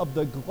picture of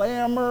the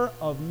glamour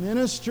of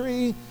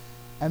ministry,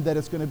 and that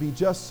it's going to be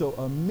just so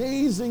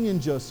amazing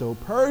and just so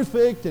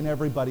perfect, and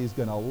everybody's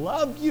going to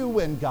love you,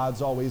 and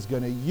God's always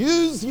going to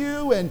use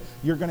you, and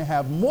you're going to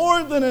have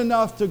more than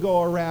enough to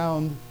go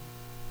around.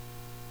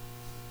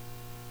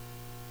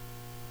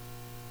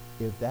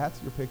 If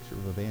that's your picture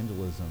of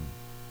evangelism,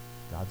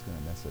 God's going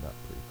to mess it up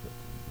pretty quick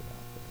when you get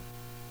out there.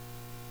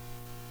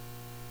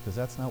 Because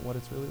that's not what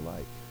it's really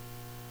like.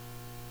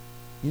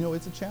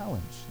 It's a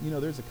challenge.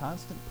 There's a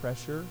constant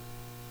pressure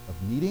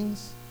of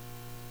meetings.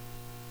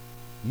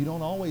 You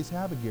don't always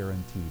have a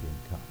guaranteed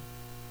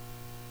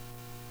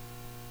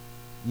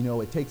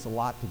income. It takes a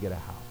lot to get a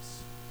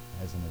house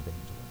as an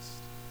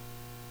evangelist.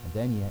 And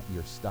then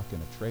you're stuck in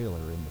a trailer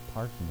in the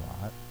parking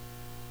lot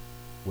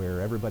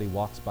where everybody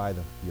walks by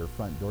your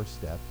front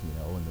doorstep,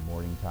 in the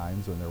morning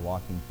times when they're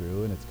walking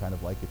through, and it's kind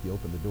of like if you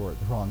open the door at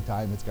the wrong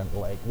time, it's kind of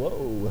like,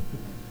 whoa.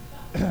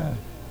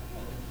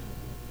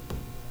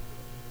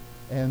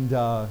 And,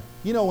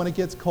 when it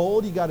gets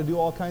cold, you got to do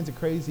all kinds of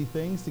crazy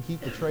things to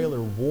keep the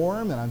trailer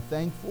warm, and I'm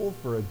thankful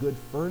for a good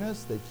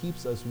furnace that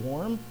keeps us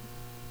warm.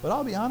 But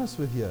I'll be honest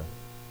with you,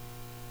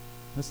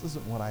 this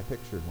isn't what I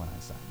pictured when I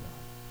signed on.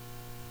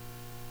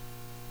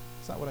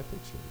 It's not what I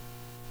pictured.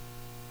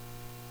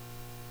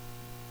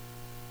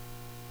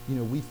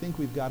 We think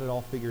we've got it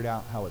all figured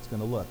out how it's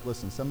going to look.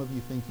 Listen, some of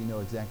you think you know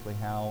exactly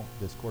how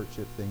this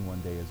courtship thing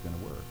one day is going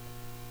to work.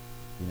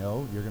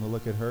 You're going to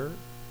look at her.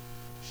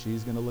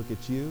 She's going to look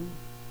at you.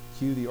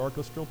 Cue the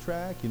orchestral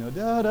track, da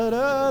da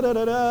da da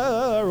da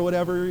da, or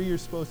whatever you're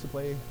supposed to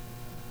play.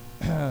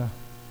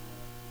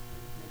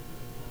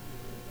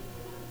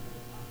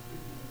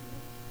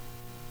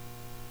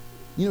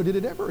 Did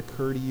it ever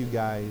occur to you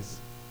guys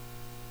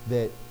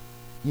that,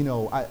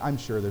 I'm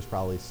sure there's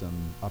probably some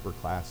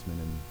upperclassmen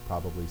and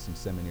probably some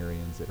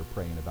seminarians that are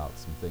praying about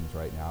some things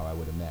right now, I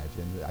would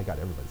imagine. I got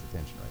everybody's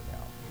attention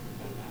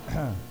right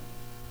now.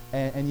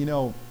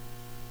 and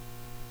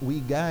we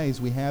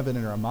guys, we have it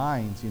in our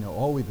minds,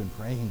 we've been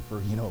praying for,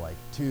 like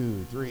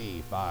 2,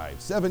 3,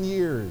 5, 7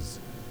 years.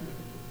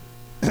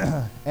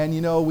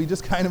 And, we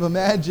just kind of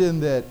imagine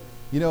that,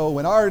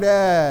 when our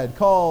dad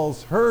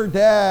calls her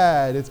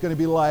dad, it's going to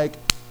be like,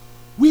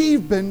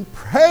 we've been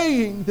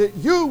praying that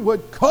you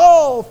would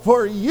call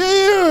for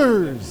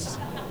years.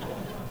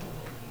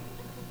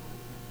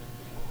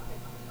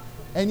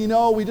 And,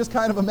 we just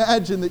kind of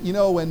imagine that,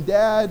 when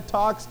dad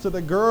talks to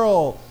the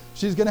girl,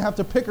 she's going to have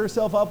to pick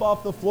herself up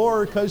off the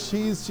floor because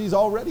she's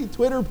already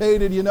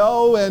Twitter-pated,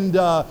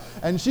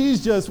 and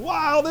she's just,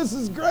 wow, this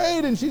is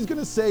great, and she's going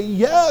to say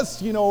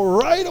yes,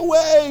 right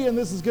away, and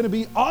this is going to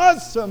be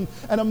awesome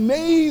and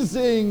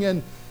amazing,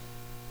 and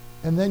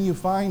then you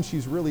find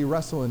she's really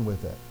wrestling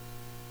with it.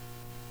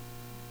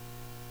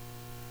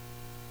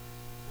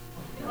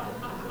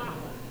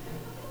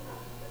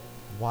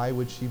 Why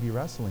would she be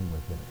wrestling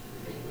with it?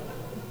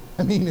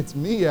 I mean, it's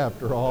me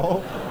after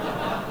all.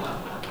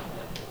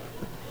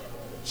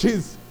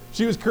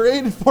 She was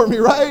created for me,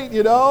 right?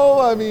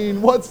 I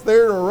mean, what's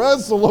there to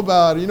wrestle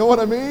about? You know what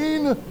I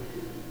mean?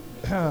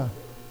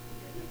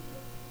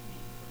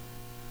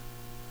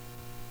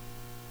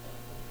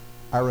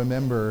 I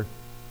remember,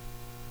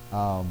 I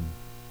don't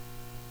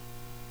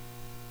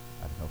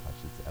know if I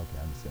should say, okay,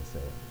 I'm just going to say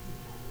it.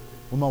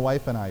 When my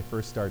wife and I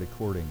first started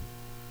courting,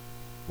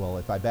 well,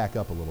 if I back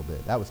up a little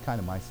bit, that was kind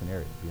of my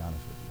scenario, to be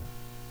honest with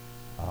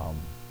you.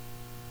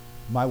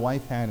 My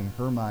wife had in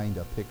her mind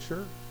a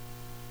picture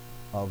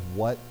of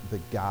what the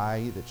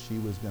guy that she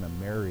was going to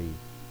marry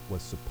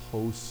was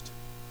supposed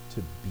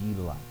to be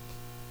like.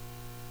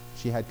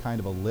 She had kind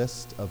of a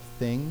list of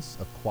things,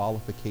 of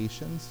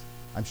qualifications.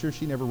 I'm sure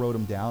she never wrote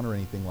them down or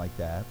anything like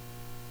that.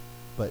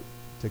 But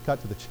to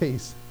cut to the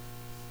chase,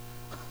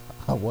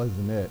 I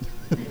wasn't it.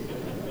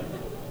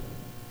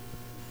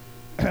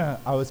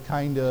 I was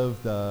kind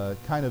of the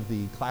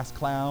class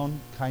clown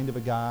kind of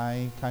a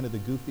guy, kind of the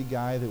goofy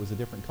guy that was a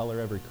different color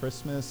every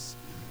Christmas.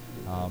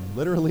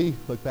 Literally,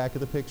 look back at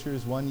the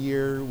pictures. One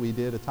year we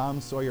did a Tom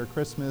Sawyer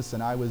Christmas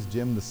and I was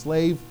Jim the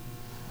slave.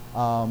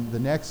 The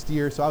next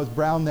year, so I was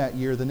brown that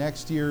year. The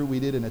next year we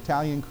did an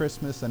Italian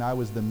Christmas and I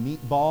was the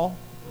meatball.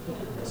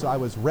 So I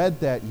was red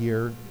that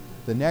year.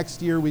 The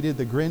next year we did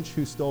the Grinch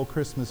who stole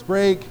Christmas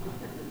break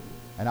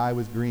and I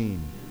was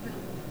green.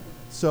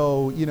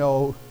 So,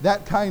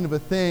 that kind of a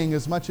thing,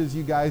 as much as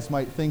you guys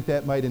might think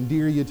that might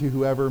endear you to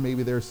whoever,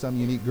 maybe there's some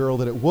unique girl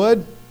that it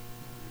would.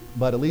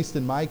 But at least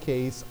in my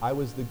case, I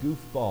was the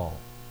goofball.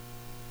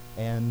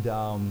 And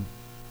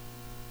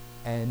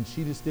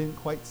she just didn't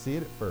quite see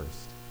it at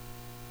first.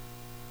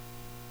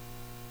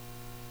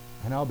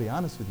 And I'll be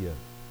honest with you,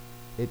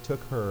 it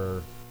took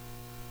her,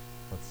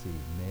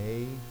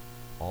 May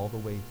all the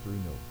way through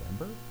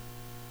November.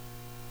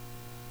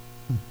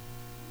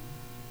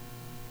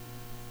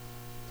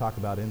 Talk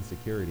about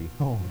insecurity.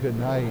 Oh, good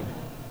night.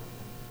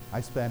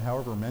 I spent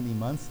however many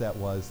months that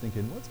was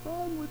thinking, what's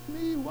wrong with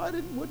me?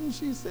 Wouldn't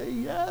she say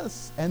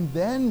yes? And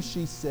then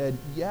she said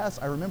yes.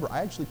 I remember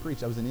I actually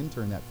preached. I was an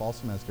intern that fall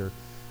semester,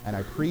 and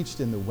I preached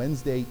in the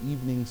Wednesday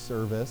evening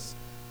service,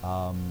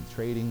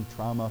 Trading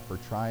Trauma for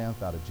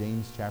Triumph out of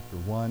James chapter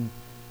 1,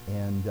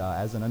 and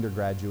as an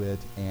undergraduate.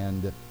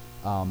 And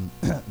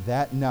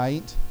that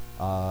night,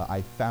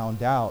 I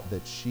found out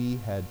that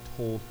she had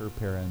told her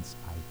parents,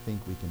 I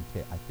think we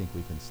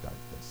can start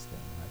this thing.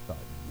 And I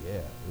thought, yeah,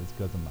 it was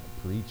because of my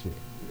preaching.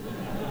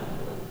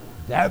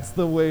 That's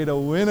the way to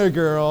win a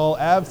girl,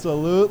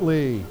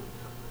 absolutely.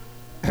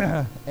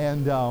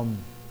 And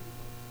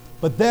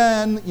but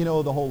then,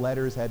 the whole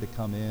letters had to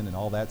come in and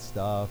all that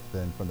stuff,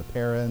 and from the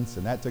parents,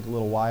 and that took a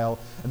little while.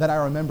 And then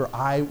I remember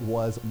I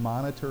was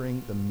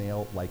monitoring the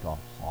mail like a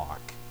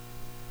hawk.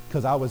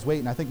 because I was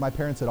waiting. I think my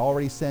parents had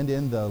already sent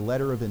in the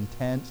letter of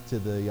intent to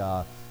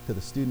the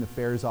student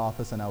affairs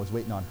office, and I was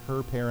waiting on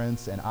her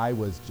parents, and I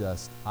was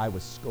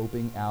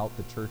scoping out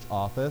the church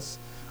office.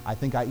 I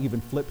think I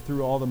even flipped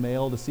through all the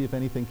mail to see if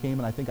anything came,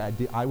 and I think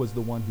I was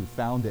the one who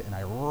found it, and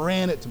I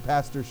ran it to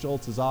Pastor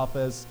Schultz's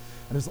office,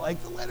 and it's like,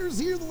 the letter's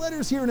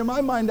here, and in my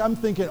mind, I'm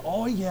thinking,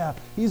 oh yeah,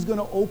 he's going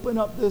to open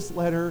up this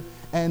letter,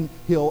 and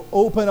he'll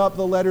open up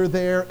the letter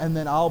there, and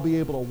then I'll be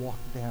able to walk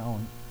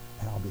down,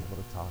 and I'll be able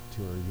to talk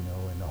to her,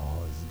 and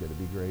oh, this is going to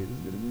be great, this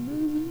is going to be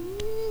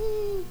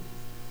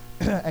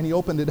amazing. And he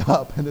opened it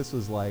up, and this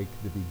was like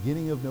the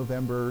beginning of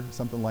November,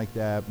 something like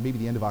that, maybe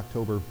the end of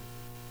October,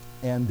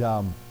 and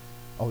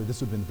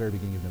this would have been the very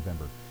beginning of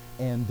November.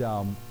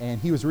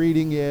 And he was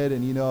reading it,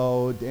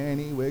 and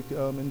Danny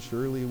Wickham and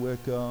Shirley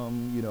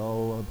Wickham,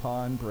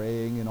 upon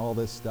praying and all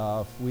this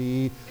stuff,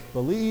 we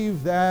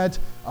believe that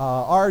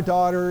our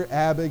daughter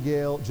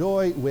Abigail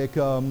Joy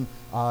Wickham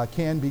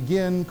can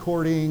begin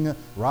courting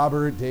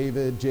Robert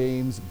David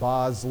James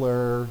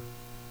Bosler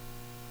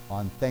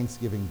on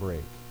Thanksgiving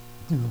break.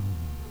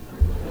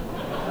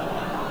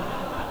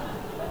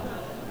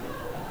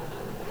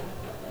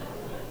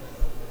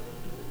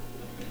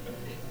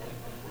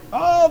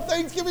 Oh,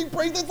 Thanksgiving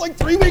break, that's like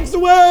 3 weeks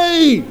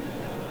away.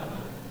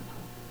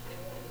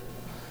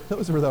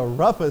 Those were the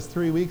roughest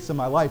 3 weeks of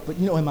my life. But,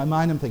 in my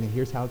mind, I'm thinking,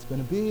 here's how it's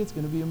going to be. It's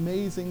going to be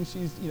amazing.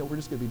 We're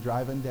just going to be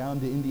driving down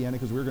to Indiana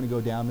because we're going to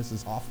go down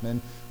Mrs.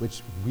 Hoffman,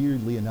 which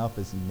weirdly enough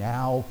is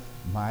now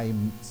my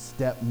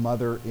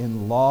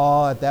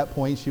stepmother-in-law. At that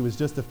point, she was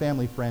just a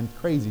family friend,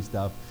 crazy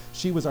stuff.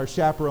 She was our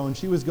chaperone.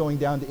 She was going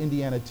down to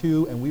Indiana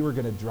too, and we were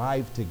going to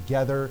drive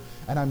together.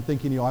 And I'm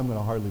thinking, I'm going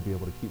to hardly be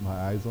able to keep my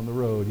eyes on the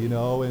road,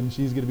 and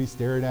she's going to be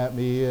staring at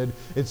me, and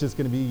it's just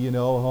going to be,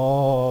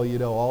 all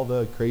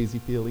the crazy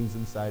feelings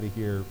inside of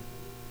here.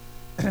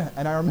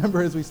 And I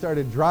remember as we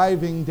started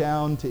driving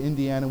down to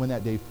Indiana when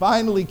that day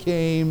finally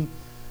came,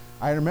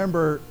 I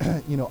remember,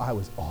 I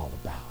was all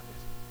about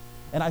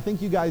it. And I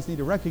think you guys need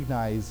to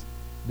recognize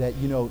that,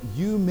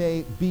 you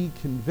may be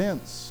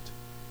convinced,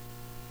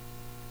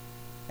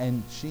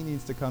 and she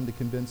needs to come to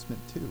convincement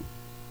too.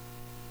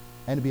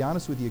 And to be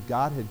honest with you,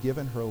 God had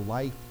given her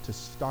life to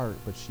start,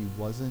 but she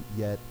wasn't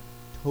yet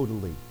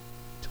totally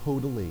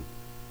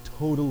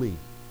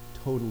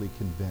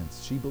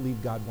convinced. She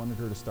believed God wanted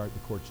her to start the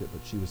courtship,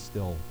 but she was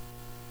still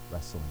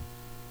wrestling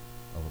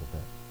a little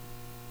bit.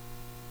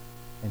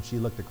 And she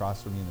looked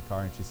across from me in the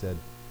car and she said,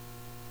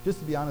 just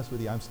to be honest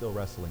with you, I'm still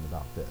wrestling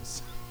about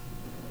this.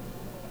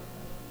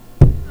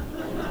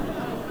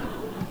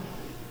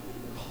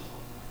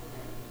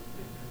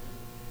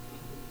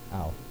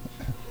 Ow.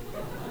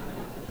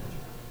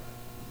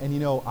 And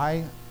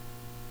I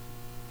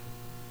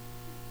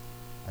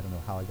don't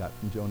know how I got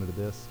from Jonah to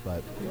this,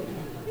 but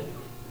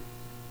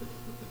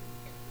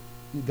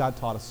God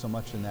taught us so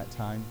much in that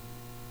time.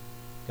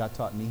 God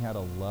taught me how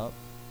to love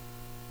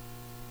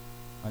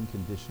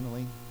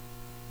unconditionally.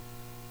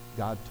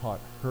 God taught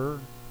her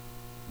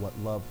what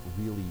love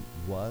really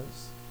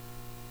was.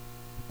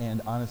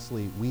 And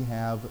honestly, we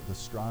have the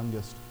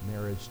strongest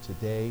marriage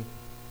today,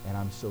 and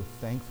I'm so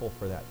thankful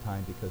for that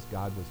time because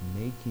God was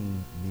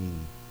making me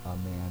a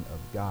man of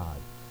God.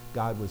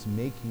 God was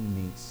making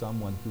me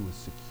someone who was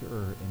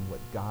secure in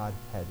what God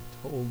had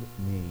told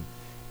me.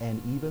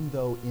 And even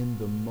though in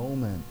the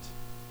moment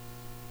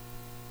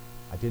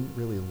I didn't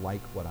really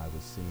like what I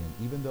was seeing,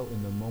 even though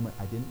in the moment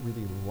I didn't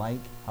really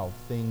like how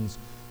things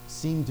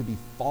seemed to be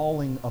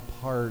falling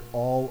apart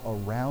all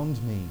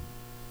around me,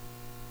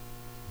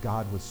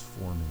 God was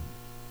for me.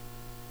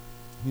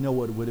 You know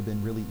what would have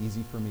been really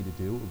easy for me to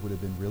do? It would have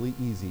been really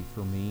easy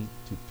for me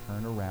to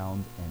turn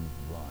around and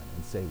run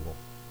and say, well,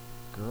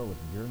 girl, if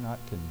you're not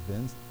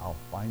convinced, I'll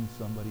find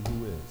somebody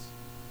who is.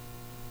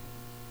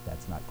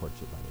 That's not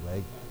courtship, by the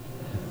way.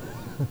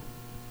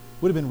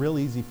 Would have been real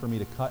easy for me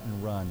to cut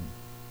and run,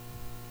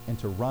 and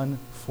to run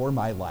for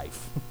my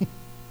life.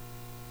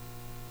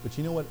 But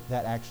you know what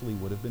that actually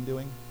would have been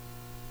doing?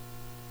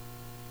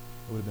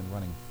 It would have been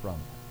running from my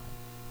life.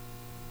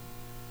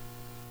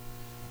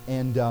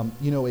 And,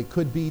 it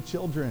could be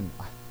children.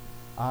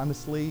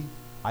 Honestly,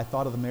 I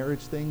thought of the marriage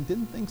thing,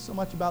 didn't think so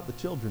much about the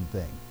children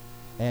thing.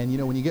 And,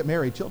 when you get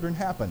married, children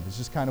happen. It's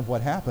just kind of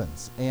what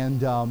happens. And,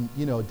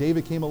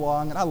 David came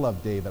along, and I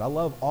love David. I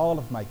love all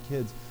of my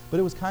kids. But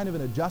it was kind of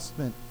an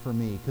adjustment for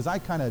me because I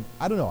kind of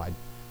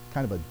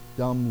a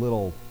dumb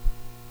little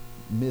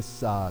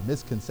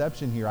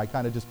misconception here. I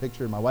kind of just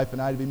pictured my wife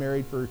and I to be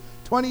married for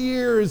 20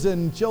 years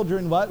and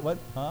children,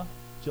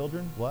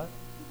 Children, what?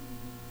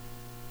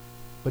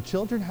 But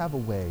children have a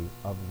way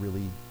of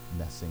really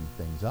messing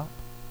things up.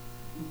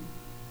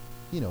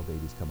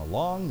 Babies come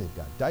along, they've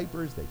got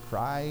diapers, they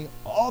cry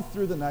all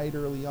through the night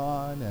early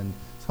on, and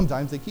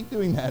sometimes they keep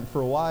doing that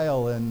for a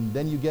while, and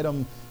then you get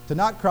them to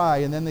not cry,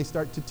 and then they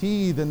start to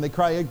teethe, and they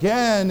cry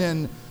again,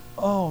 and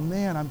oh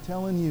man, I'm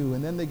telling you,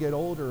 and then they get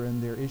older,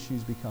 and their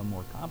issues become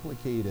more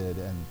complicated,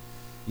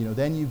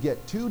 Then you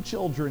get 2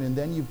 children, and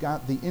then you've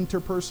got the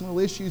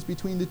interpersonal issues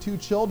between the 2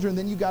 children.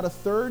 Then you got a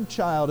 3rd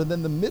child, and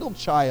then the middle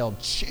child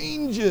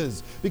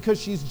changes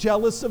because she's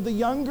jealous of the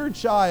younger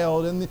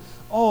child. And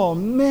oh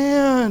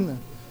man,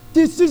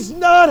 this is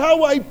not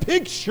how I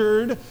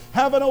pictured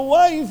having a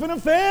wife and a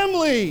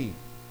family.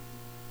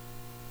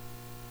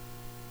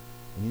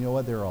 And you know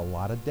what? There are a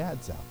lot of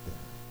dads out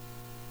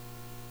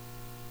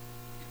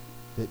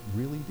there that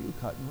really do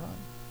cut and run.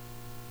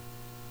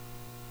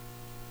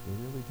 They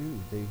really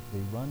do.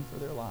 They run for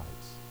their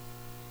lives.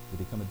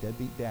 They become a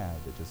deadbeat dad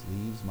that just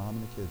leaves mom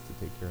and the kids to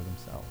take care of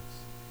themselves.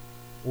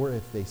 Or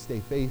if they stay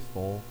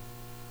faithful,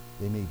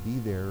 they may be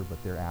there,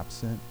 but they're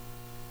absent.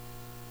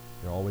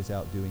 They're always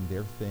out doing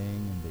their thing,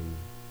 and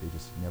they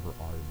just never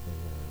are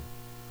there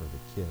for the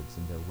kids,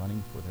 and they're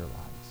running for their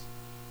lives.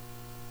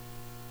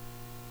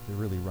 They're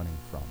really running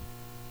from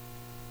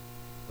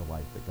the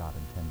life that God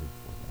intended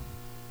for them.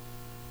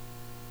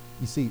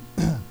 You see,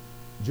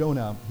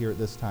 Jonah, here at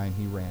this time,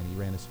 he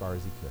ran as far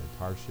as he could.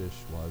 Tarshish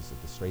was at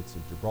the Straits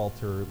of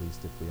Gibraltar, at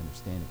least if we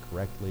understand it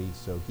correctly.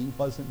 So he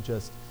wasn't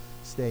just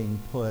staying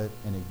put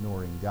and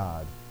ignoring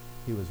God.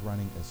 He was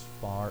running as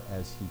far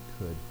as he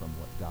could from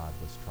what God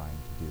was trying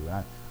to do.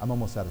 And I'm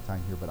almost out of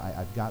time here, but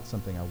I've got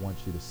something I want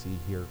you to see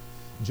here.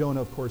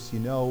 Jonah, of course, he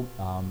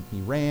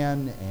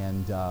ran,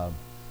 and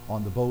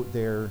on the boat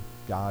there,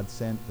 God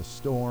sent the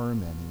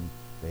storm, and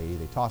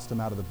they tossed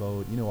him out of the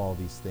boat. You know all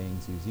these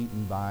things. He was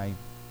eaten by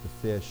the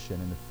fish,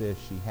 and in the fish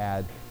he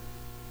had,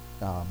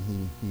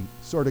 he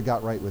sort of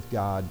got right with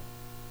God.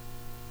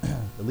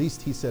 At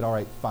least he said, all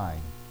right, fine,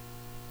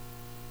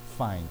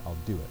 I'll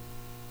do it.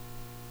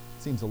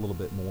 Seems a little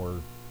bit more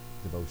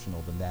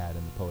devotional than that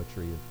in the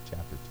poetry of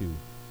chapter 2.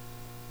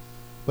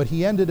 But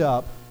he ended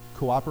up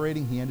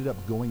cooperating. He ended up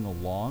going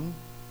along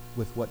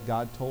with what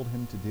God told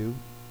him to do.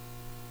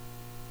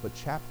 But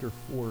chapter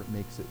 4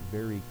 makes it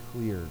very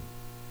clear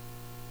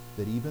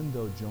that even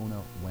though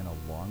Jonah went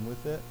along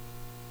with it,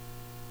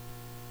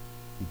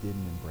 he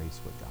didn't embrace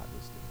what God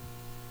was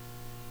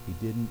doing. He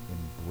didn't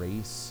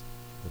embrace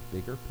the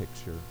bigger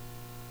picture.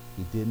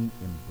 He didn't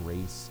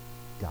embrace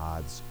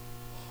God's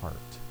heart.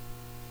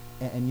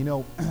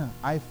 And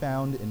I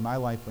found in my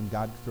life when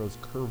God throws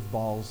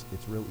curveballs,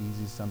 it's real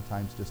easy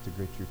sometimes just to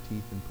grit your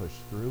teeth and push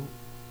through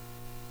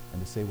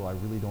and to say, well, I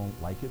really don't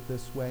like it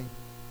this way.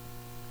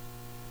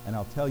 And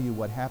I'll tell you,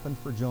 what happened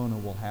for Jonah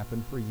will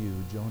happen for you.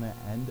 Jonah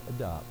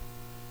ended up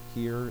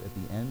here at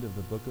the end of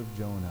the book of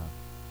Jonah,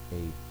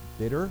 a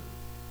bitter,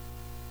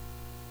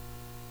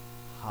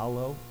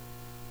 hollow,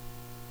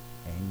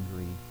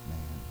 angry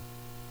man.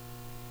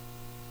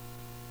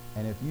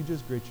 And if you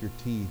just grit your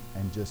teeth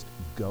and just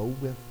go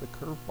with the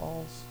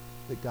curveballs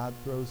that God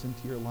throws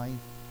into your life,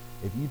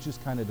 if you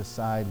just kind of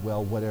decide,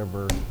 well,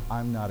 whatever,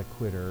 I'm not a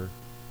quitter,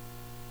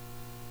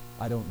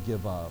 I don't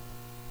give up,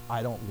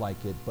 I don't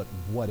like it, but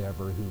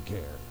whatever, who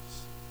cares?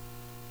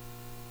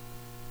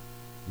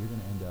 You're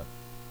going to end up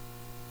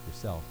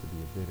yourself to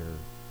be a bitter,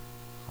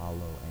 hollow,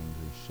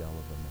 angry shell of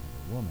a man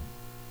or woman.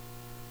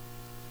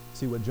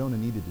 See, what Jonah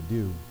needed to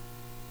do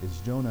is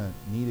Jonah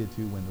needed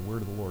to, when the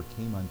word of the Lord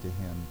came unto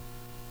him,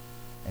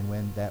 and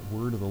when that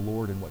word of the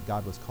Lord and what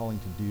God was calling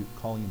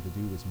him to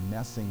do was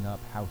messing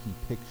up how he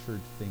pictured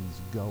things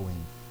going,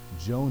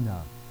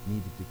 Jonah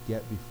needed to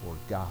get before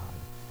God.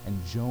 And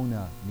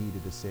Jonah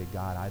needed to say,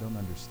 God, I don't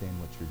understand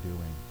what you're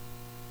doing,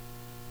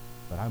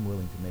 but I'm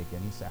willing to make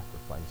any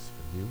sacrifice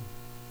for you.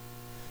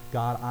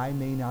 God, I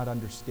may not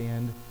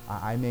understand.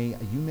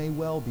 You may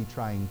well be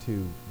trying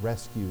to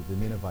rescue the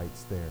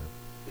Ninevites there.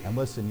 And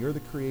listen, you're the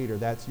creator.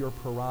 That's your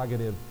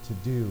prerogative to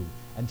do.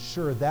 And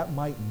sure, that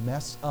might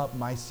mess up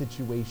my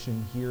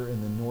situation here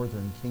in the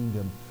northern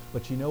kingdom.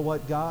 But you know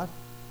what, God?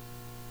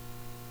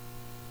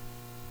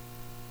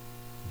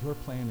 Your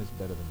plan is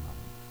better than mine.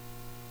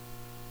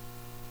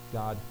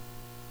 God,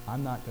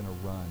 I'm not going to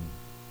run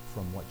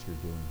from what you're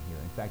doing here.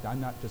 In fact,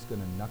 I'm not just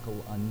going to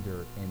knuckle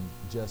under and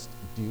just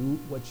do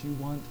what you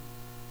want.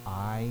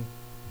 I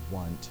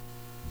want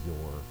your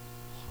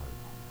heart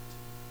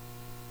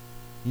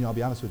on it. I'll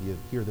be honest with you,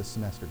 here this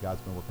semester,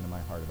 God's been working in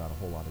my heart about a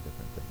whole lot of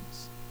different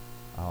things.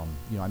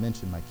 I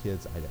mentioned my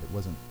kids. I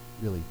wasn't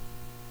really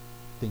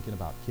thinking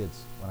about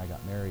kids when I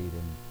got married,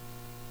 and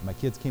my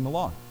kids came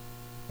along.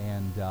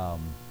 And,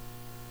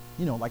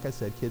 like I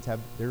said, kids have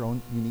their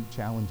own unique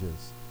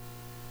challenges.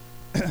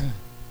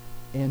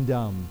 And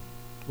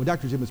when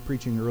Dr. Jim was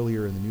preaching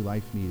earlier in the New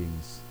Life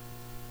meetings,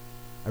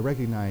 I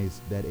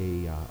recognized that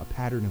a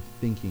pattern of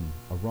thinking,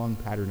 a wrong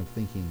pattern of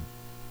thinking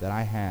that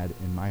I had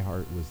in my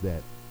heart was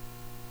that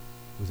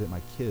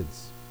my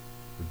kids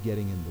were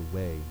getting in the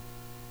way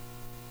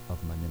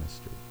of my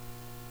ministry.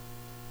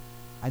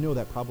 I know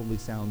that probably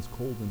sounds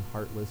cold and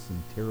heartless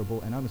and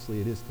terrible, and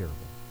honestly it is terrible.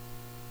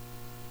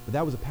 But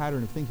that was a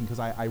pattern of thinking, because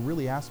I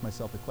really asked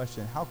myself the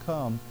question, how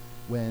come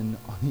when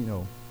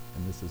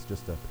and this is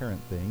just a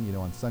parent thing,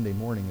 on Sunday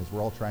morning as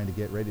we're all trying to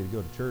get ready to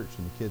go to church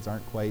and the kids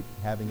aren't quite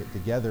having it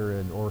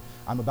together, or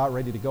I'm about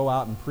ready to go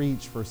out and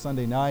preach for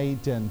Sunday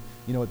night and,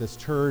 at this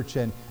church,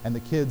 and the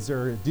kids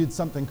did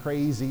something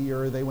crazy,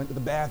 or they went to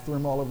the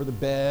bathroom all over the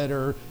bed,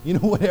 or,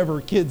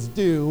 whatever kids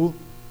do.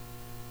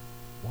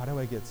 Why do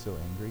I get so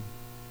angry?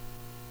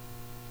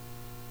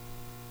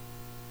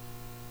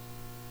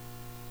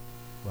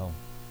 Well,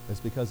 it's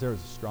because there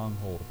was a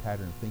stronghold, a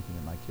pattern of thinking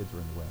that my kids were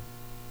in the way.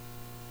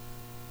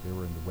 They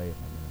were in the way of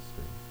my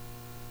ministry.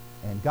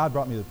 And God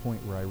brought me to the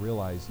point where I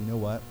realized, you know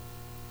what?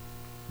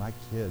 My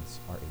kids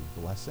are a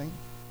blessing,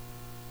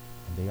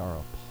 and they are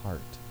a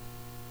part.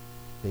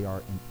 They are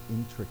an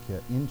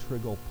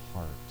integral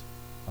part,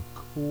 a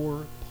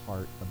core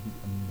part of the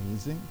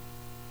amazing,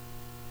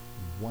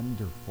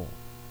 wonderful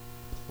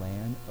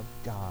plan of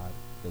God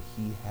that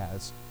he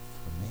has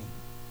for me.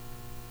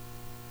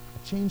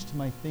 I changed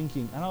my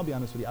thinking, and I'll be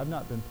honest with you, I've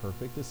not been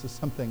perfect. This is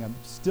something I'm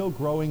still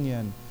growing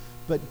in.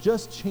 But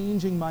just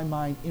changing my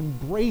mind,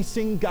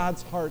 embracing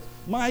God's heart.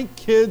 My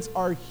kids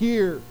are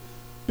here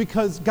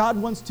because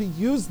God wants to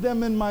use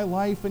them in my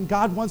life, and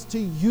God wants to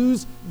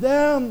use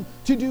them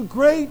to do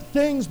great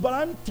things. But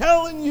I'm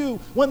telling you,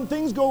 when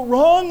things go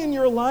wrong in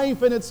your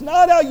life and it's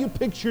not how you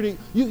pictured it,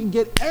 you can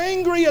get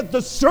angry at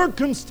the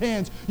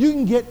circumstance. You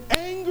can get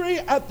angry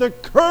at the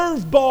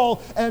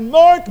curveball. And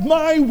mark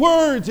my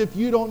words, if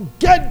you don't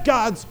get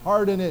God's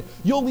heart in it,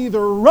 you'll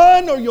either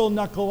run or you'll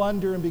knuckle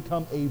under and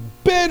become a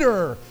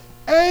bitter,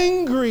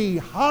 angry,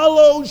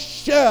 hollow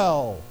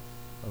shell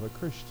of a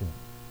Christian.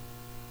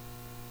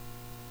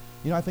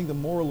 I think the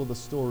moral of the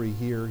story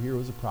here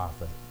was a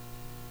prophet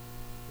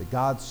that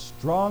God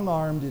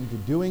strong-armed into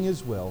doing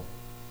his will,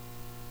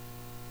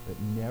 but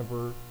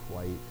never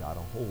quite got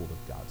a hold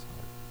of God's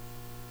heart.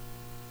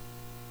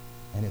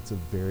 And it's a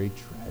very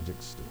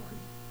tragic story.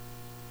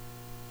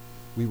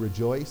 We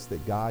rejoice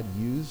that God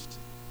used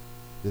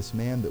this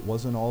man that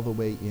wasn't all the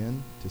way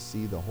in to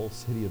see the whole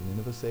city of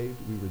Nineveh saved.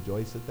 We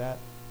rejoice at that.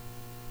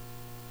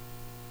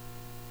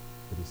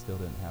 But he still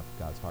didn't have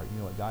God's heart. You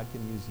know what? God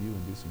can use you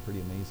and do some pretty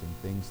amazing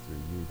things through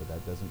you, but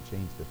that doesn't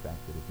change the fact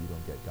that if you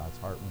don't get God's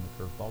heart when the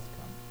curveballs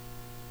come,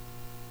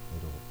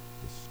 it'll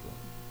destroy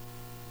you.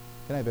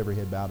 Can I have every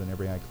head bowed and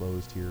every eye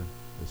closed here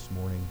this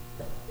morning?